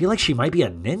 I feel like she might be a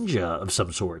ninja of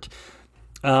some sort.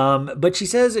 But she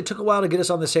says it took a while to get us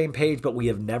on the same page, but we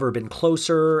have never been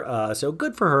closer. So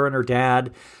good for her and her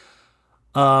dad.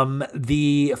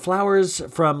 The flowers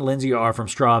from Lindsay are from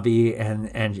Strawby,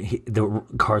 and the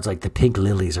card's like, the pink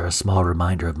lilies are a small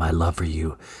reminder of my love for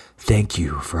you. Thank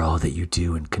you for all that you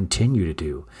do and continue to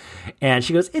do. And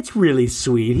she goes, it's really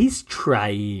sweet. He's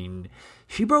trying.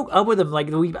 She broke up with him.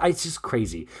 It's just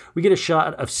crazy. We get a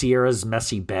shot of Sierra's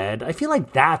messy bed. I feel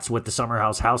like that's what the Summer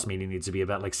House meeting needs to be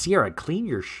about. Like, Sierra, clean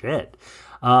your shit.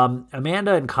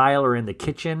 Amanda and Kyle are in the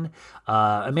kitchen.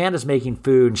 Amanda's making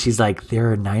food, and she's like,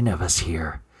 there are 9 of us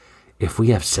here. If we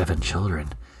have 7 children,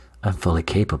 I'm fully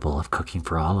capable of cooking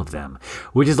for all of them.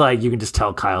 Which is like, you can just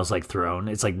tell Kyle's like thrown.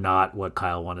 It's like not what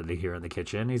Kyle wanted to hear in the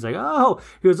kitchen. He's like,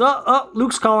 he goes,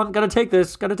 Luke's calling. Gotta take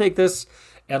this.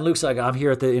 And Luke's like, I'm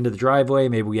here at the end of the driveway.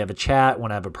 Maybe we have a chat.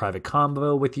 Want to have a private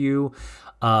convo with you.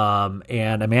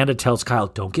 And Amanda tells Kyle,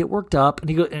 don't get worked up.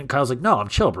 And Kyle's like, no, I'm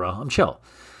chill, bro. I'm chill.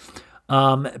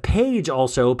 Paige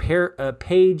also,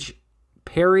 Perry's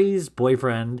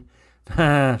boyfriend,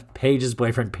 Paige's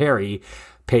boyfriend, Perry,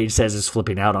 Paige says is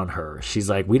flipping out on her. She's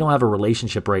like, we don't have a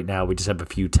relationship right now. We just have a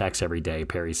few texts every day,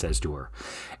 Perry says to her.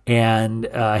 And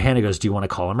Hannah goes, do you want to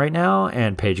call him right now?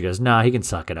 And Paige goes, nah, he can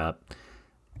suck it up.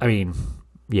 I mean,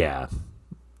 yeah,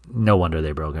 no wonder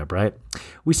they broke up, right?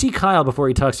 We see Kyle before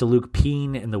he talks to Luke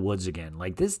peeing in the woods again.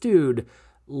 Like, this dude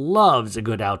loves a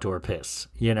good outdoor piss,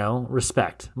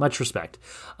 respect, much respect.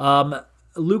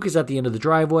 Luke is at the end of the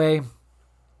driveway.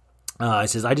 He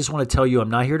says, I just want to tell you I'm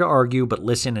not here to argue, but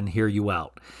listen and hear you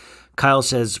out. Kyle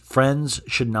says, friends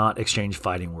should not exchange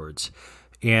fighting words.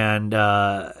 And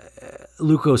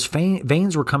Luke goes,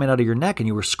 veins were coming out of your neck and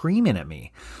you were screaming at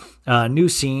me. New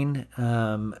scene.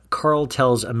 Carl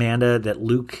tells Amanda that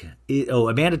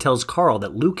Amanda tells Carl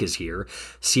that Luke is here.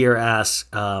 Sierra asks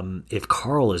if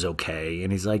Carl is okay,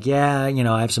 and he's like, yeah,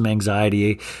 I have some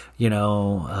anxiety,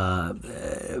 about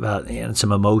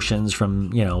some emotions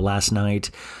from last night.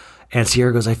 And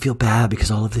Sierra goes, I feel bad because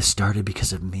all of this started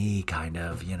because of me, kind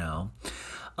of,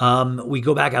 We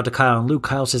go back out to Kyle and Luke.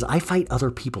 Kyle says, I fight other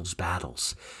people's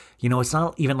battles. It's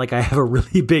not even like I have a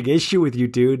really big issue with you,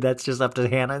 dude. That's just up to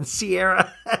Hannah and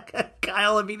Sierra.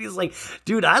 Kyle immediately is like,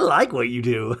 dude, I like what you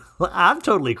do. I'm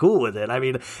totally cool with it. I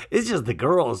mean, it's just the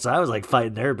girls. So I was like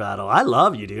fighting their battle. I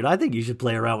love you, dude. I think you should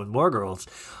play around with more girls.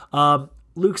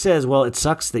 Luke says, well, it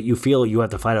sucks that you feel you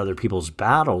have to fight other people's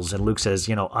battles. And Luke says,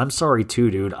 I'm sorry too,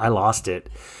 dude. I lost it.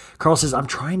 Carl says, I'm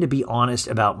trying to be honest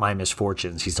about my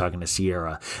misfortunes. He's talking to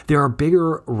Sierra. There are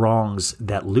bigger wrongs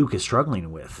that Luke is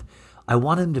struggling with. I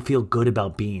want him to feel good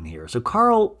about being here. So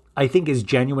Carl, I think, is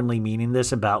genuinely meaning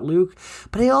this about Luke.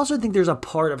 But I also think there's a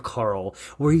part of Carl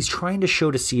where he's trying to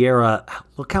show to Sierra,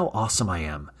 look how awesome I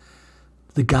am.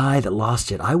 The guy that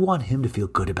lost it, I want him to feel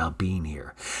good about being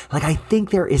here. Like, I think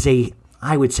there is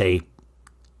I would say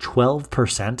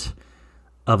 12%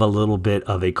 of a little bit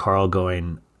of a Carl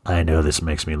going, I know this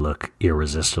makes me look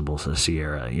irresistible to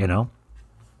Sierra,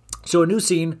 So a new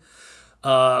scene.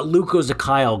 Luke goes to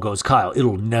Kyle, Kyle,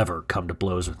 it'll never come to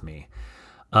blows with me.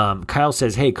 Kyle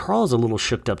says, hey, Carl's a little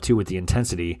shooked up too with the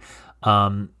intensity.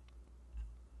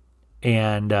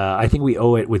 And I think we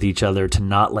owe it with each other to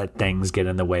not let things get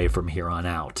in the way from here on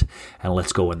out. And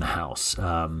let's go in the house.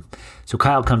 So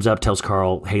Kyle comes up, tells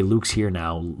Carl, hey, Luke's here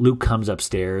now. Luke comes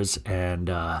upstairs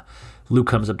and Luke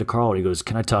comes up to Carl and he goes,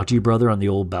 can I talk to you, brother, on the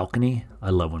old balcony?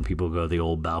 I love when people go the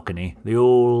old balcony. The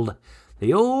old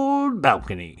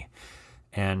balcony.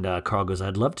 And Carl goes,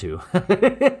 I'd love to.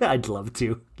 I'd love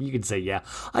to. You can say, yeah.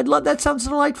 That sounds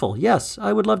delightful. Yes,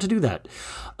 I would love to do that.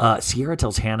 Sierra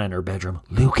tells Hannah in her bedroom,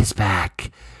 Luke is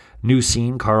back. New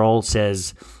scene, Carl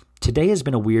says, today has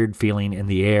been a weird feeling in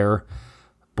the air.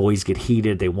 Boys get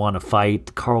heated. They want to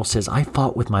fight. Carl says, I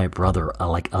fought with my brother a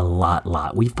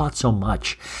lot. We fought so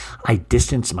much. I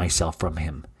distanced myself from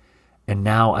him. And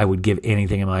now I would give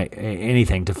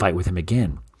anything to fight with him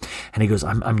again. And he goes,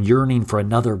 I'm yearning for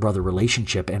another brother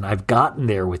relationship, and I've gotten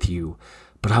there with you.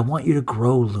 But I want you to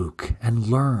grow, Luke, and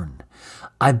learn.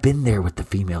 I've been there with the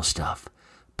female stuff,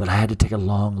 but I had to take a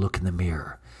long look in the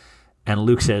mirror. And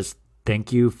Luke says,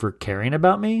 thank you for caring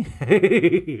about me.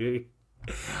 It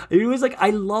was like, I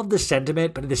love the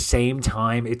sentiment, but at the same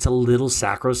time, it's a little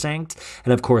sacrosanct.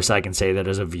 And of course, I can say that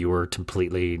as a viewer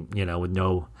completely, with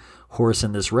no horse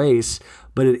in this race.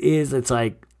 But it's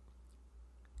like,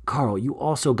 Carl, you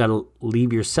also got to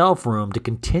leave yourself room to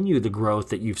continue the growth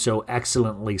that you've so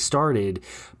excellently started,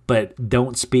 but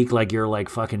don't speak like you're like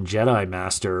fucking Jedi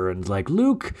Master and like,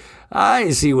 Luke,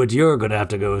 I see what you're going to have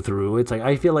to go through. It's like,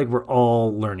 I feel like we're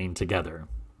all learning together.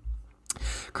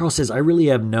 Carl says, I really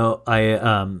have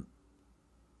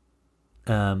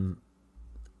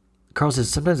Carl says,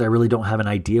 sometimes I really don't have an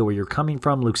idea where you're coming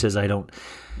from. Luke says, I don't,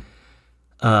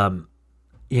 I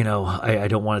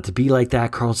don't want it to be like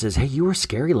that. Carl says, hey, you were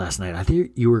scary last night. I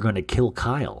think you were going to kill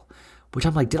Kyle, which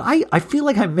I'm like, I feel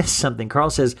like I missed something. Carl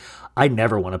says, I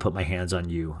never want to put my hands on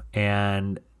you.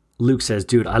 And Luke says,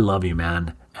 dude, I love you,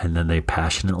 man. And then they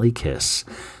passionately kiss.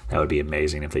 That would be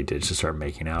amazing if they did just start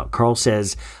making out. Carl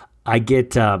says, I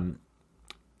get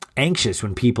anxious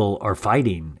when people are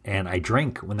fighting, and I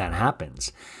drink when that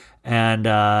happens. And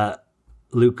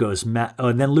Luke goes,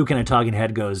 and then Luke in a talking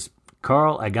head goes,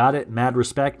 Carl, I got it. Mad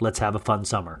respect. Let's have a fun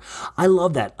summer. I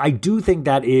love that. I do think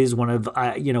that is one of,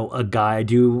 a guy I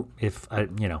do,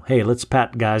 hey, let's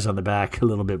pat guys on the back a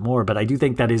little bit more. But I do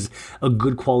think that is a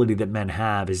good quality that men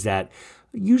have, is that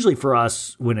usually for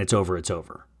us, when it's over, it's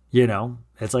over.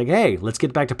 It's like, hey, let's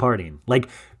get back to partying. Like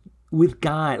with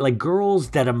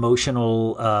girls, that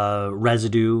emotional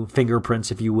residue,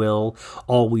 fingerprints, if you will,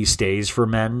 always stays for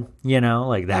men.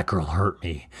 Like that girl hurt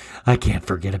me. I can't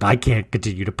forget it. I can't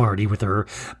continue to party with her.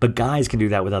 But guys can do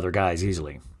that with other guys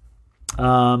easily.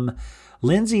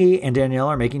 Lindsay and Danielle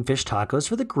are making fish tacos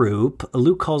for the group.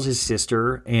 Luke calls his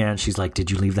sister and she's like,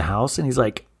 did you leave the house? And he's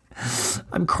like,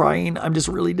 I'm crying. I'm just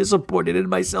really disappointed in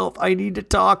myself. I need to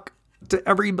talk to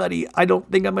everybody. I don't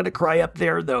think I'm going to cry up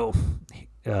there though.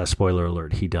 Spoiler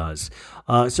alert, he does.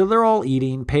 So they're all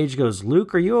eating. Paige goes,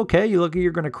 Luke, are you okay? You look like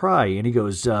you're going to cry. And he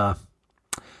goes, I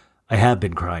have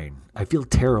been crying. I feel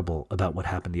terrible about what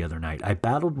happened the other night. I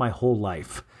battled my whole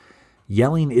life.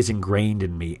 Yelling is ingrained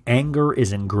in me. Anger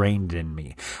is ingrained in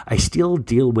me. I still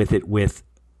deal with it with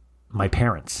my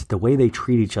parents. The way they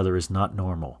treat each other is not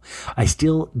normal. I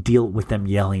still deal with them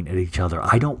yelling at each other.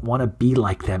 I don't want to be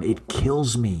like them. It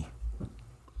kills me.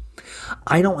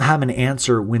 I don't have an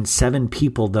answer when 7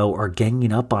 people, though, are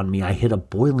ganging up on me. I hit a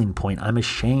boiling point. I'm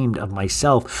ashamed of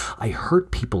myself. I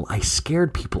hurt people. I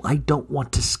scared people. I don't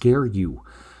want to scare you.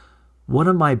 One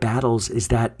of my battles is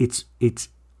that it's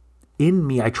in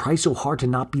me. I try so hard to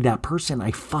not be that person.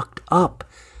 I fucked up.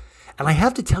 And I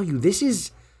have to tell you, this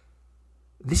is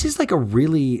like a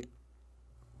really,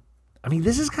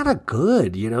 this is kind of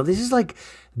good. This is like,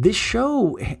 this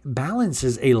show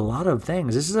balances a lot of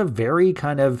things. This is a very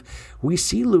we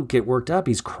see Luke get worked up.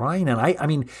 He's crying.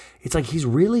 And it's like he's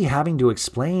really having to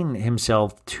explain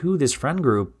himself to this friend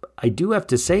group. I do have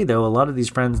to say, though, a lot of these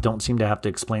friends don't seem to have to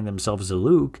explain themselves to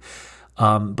Luke.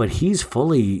 But he's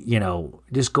fully,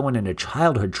 just going into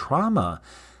childhood trauma.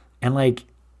 And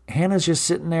Hannah's just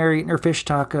sitting there eating her fish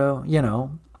taco,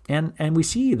 And we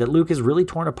see that Luke is really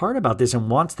torn apart about this and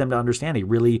wants them to understand. He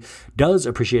really does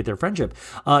appreciate their friendship.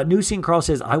 New scene, Carl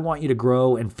says, I want you to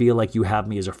grow and feel like you have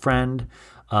me as a friend.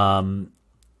 And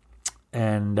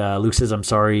Luke says, I'm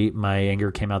sorry my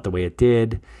anger came out the way it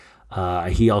did.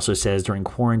 He also says during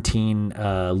quarantine,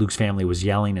 Luke's family was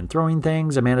yelling and throwing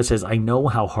things. Amanda says, I know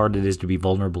how hard it is to be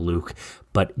vulnerable, Luke,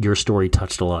 but your story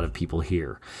touched a lot of people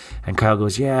here. And Kyle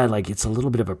goes, yeah, it's a little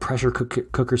bit of a pressure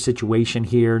cooker situation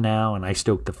here now, and I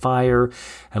stoked the fire.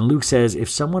 And Luke says, if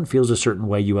someone feels a certain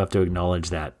way, you have to acknowledge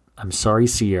that. I'm sorry,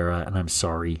 Sierra, and I'm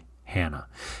sorry, Hannah.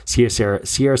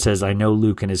 Sierra says, I know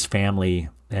Luke and his family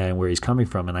and where he's coming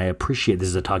from, and I appreciate, this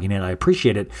is a talking in, I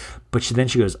appreciate it, but then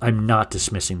she goes, I'm not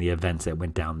dismissing the events that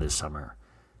went down this summer.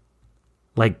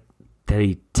 That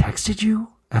he texted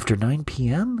you after 9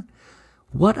 p.m.?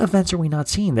 What events are we not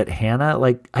seeing that Hannah,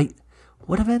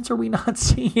 what events are we not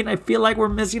seeing? I feel like we're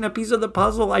missing a piece of the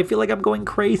puzzle. I feel like I'm going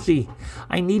crazy.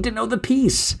 I need to know the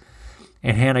piece.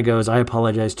 And Hannah goes, I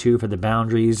apologize too for the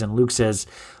boundaries. And Luke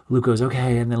goes,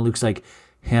 okay. And then Luke's like,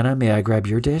 Hannah, may I grab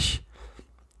your dish?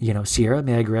 Sierra,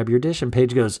 may I grab your dish? And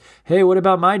Paige goes, hey, what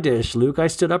about my dish? Luke, I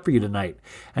stood up for you tonight.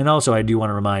 And also, I do want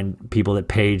to remind people that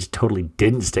Paige totally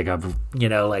didn't stick up.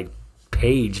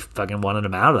 Paige fucking wanted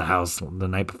him out of the house the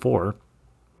night before.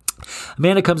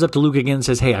 Amanda comes up to Luke again and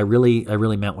says, hey, I really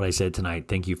meant what I said tonight.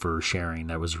 Thank you for sharing.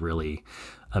 That was really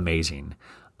amazing.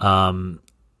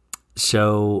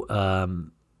 So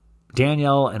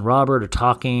Danielle and Robert are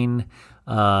talking.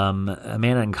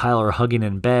 Amanda and Kyle are hugging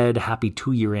in bed. Happy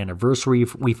 2-year anniversary,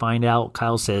 we find out.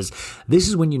 Kyle says, this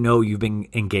is when you know you've been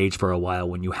engaged for a while,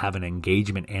 when you have an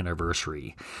engagement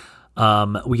anniversary.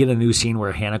 We get a new scene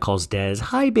where Hannah calls Des,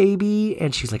 hi, baby.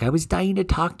 And she's like, I was dying to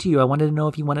talk to you. I wanted to know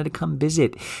if you wanted to come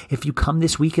visit. If you come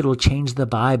this week, it'll change the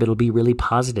vibe. It'll be really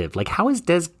positive. How is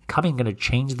Des coming going to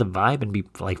change the vibe and be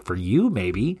for you,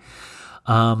 maybe?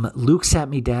 Luke sat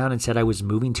me down and said I was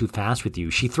moving too fast with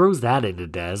you. She throws that into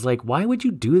Des. Why would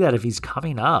you do that if he's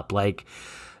coming up?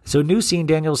 So new scene,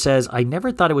 Daniel says, I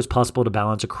never thought it was possible to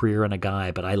balance a career and a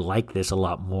guy, but I like this a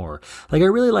lot more. Like, I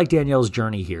really like Danielle's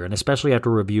journey here, and especially after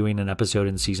reviewing an episode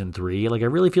in season 3, like, I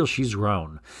really feel she's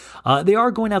grown. They are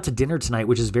going out to dinner tonight,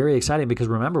 which is very exciting because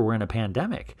remember, we're in a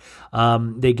pandemic.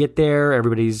 They get there,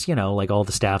 everybody's, like all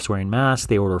the staff's wearing masks.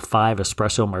 They order 5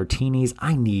 espresso martinis.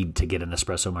 I need to get an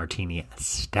espresso martini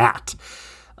stat.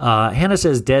 Hannah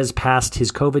says Des passed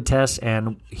his COVID test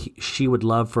and she would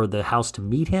love for the house to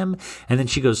meet him. And then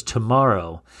she goes,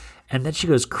 tomorrow. And then she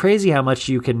goes, crazy how much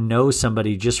you can know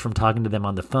somebody just from talking to them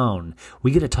on the phone.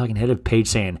 We get a talking head of Paige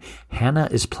saying, Hannah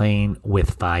is playing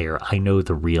with fire. I know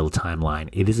the real timeline.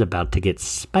 It is about to get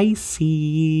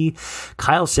spicy.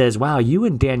 Kyle says, wow, you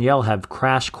and Danielle have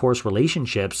crash course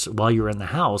relationships while you're in the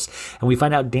house. And we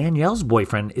find out Danielle's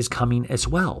boyfriend is coming as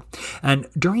well. And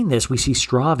during this, we see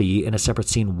Stravi in a separate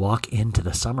scene walk into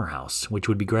the summer house, which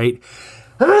would be great.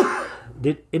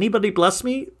 Did anybody bless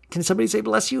me? Can somebody say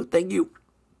bless you? Thank you.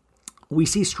 We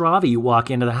see Stravi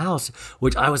walk into the house,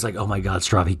 which I was like, oh my God,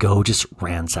 Stravi, go just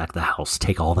ransack the house.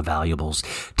 Take all the valuables.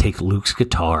 Take Luke's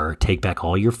guitar. Take back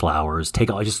all your flowers.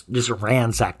 Just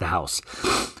ransack the house.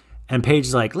 And Paige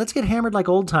is like, let's get hammered like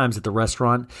old times at the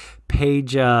restaurant.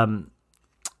 Paige,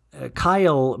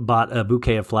 Kyle bought a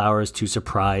bouquet of flowers to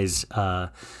surprise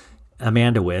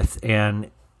Amanda with, and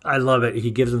I love it.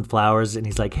 He gives them flowers and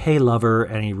he's like, hey, lover.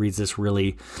 And he reads this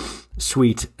really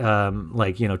sweet,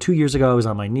 2 years ago I was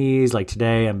on my knees. Like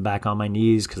today I'm back on my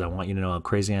knees because I want you to know how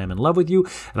crazy I am in love with you.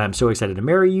 And I'm so excited to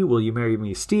marry you. Will you marry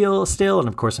me still? And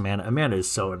of course, Amanda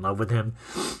is so in love with him.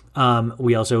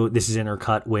 This is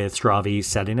intercut with Stravi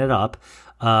setting it up.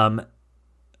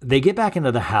 They get back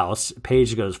into the house.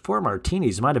 Paige goes, 4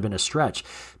 martinis might have been a stretch.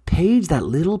 Paige, that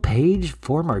little Paige,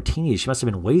 4 martinis. She must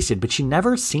have been wasted, but she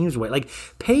never seems like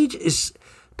Paige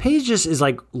just is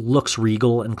like looks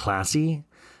regal and classy.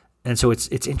 And so it's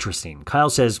interesting.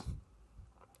 Kyle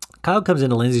comes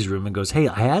into Lindsay's room and goes, hey,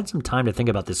 I had some time to think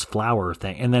about this flower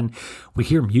thing. And then we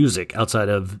hear music outside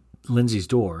of Lindsay's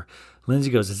door. Lindsay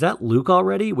goes, is that Luke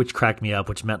already? Which cracked me up,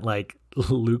 which meant like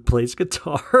Luke plays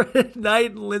guitar at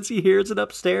night and Lindsay hears it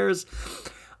upstairs.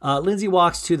 Lindsay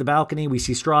walks to the balcony. We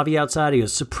see Stravi outside. He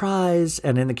goes, surprise.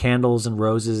 And in the candles and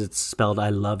roses, it's spelled, I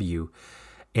love you.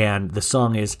 And the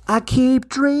song is, I keep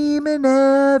dreaming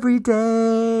every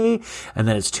day. And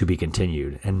then it's to be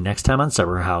continued. And next time on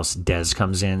Summer House, Des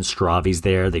comes in. Stravi's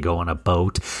there. They go on a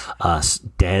boat.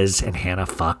 Des and Hannah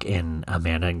fuck in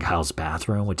Amanda and Kyle's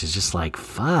bathroom, which is just like,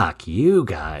 fuck you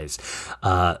guys.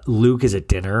 Luke is at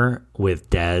dinner with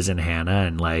Des and Hannah.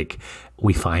 And like,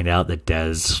 we find out that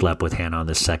Des slept with Hannah on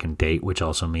the second date, which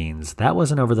also means that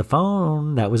wasn't over the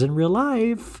phone. That was in real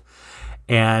life.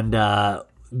 And,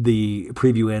 the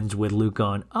preview ends with Luke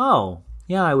going, oh,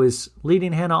 yeah, I was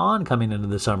leading Hannah on coming into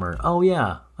the summer. Oh,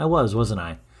 yeah, I wasn't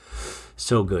I?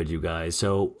 So good, you guys.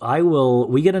 So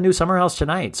we get a new Summer House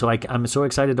tonight. So I'm so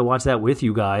excited to watch that with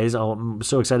you guys. I'm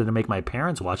so excited to make my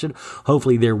parents watch it.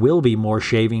 Hopefully there will be more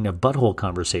shaving of butthole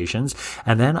conversations.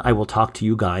 And then I will talk to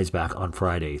you guys back on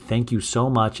Friday. Thank you so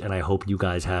much. And I hope you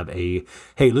guys have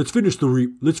let's finish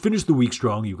the week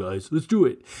strong, you guys. Let's do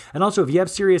it. And also, if you have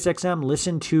SiriusXM,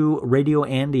 listen to Radio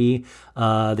Andy.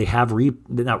 They have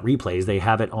not replays. They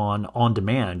have it on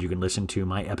demand. You can listen to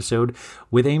my episode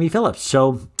with Amy Phillips.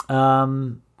 So,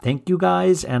 thank you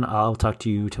guys, and I'll talk to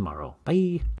you tomorrow.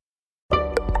 Bye.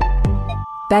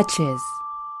 Betches.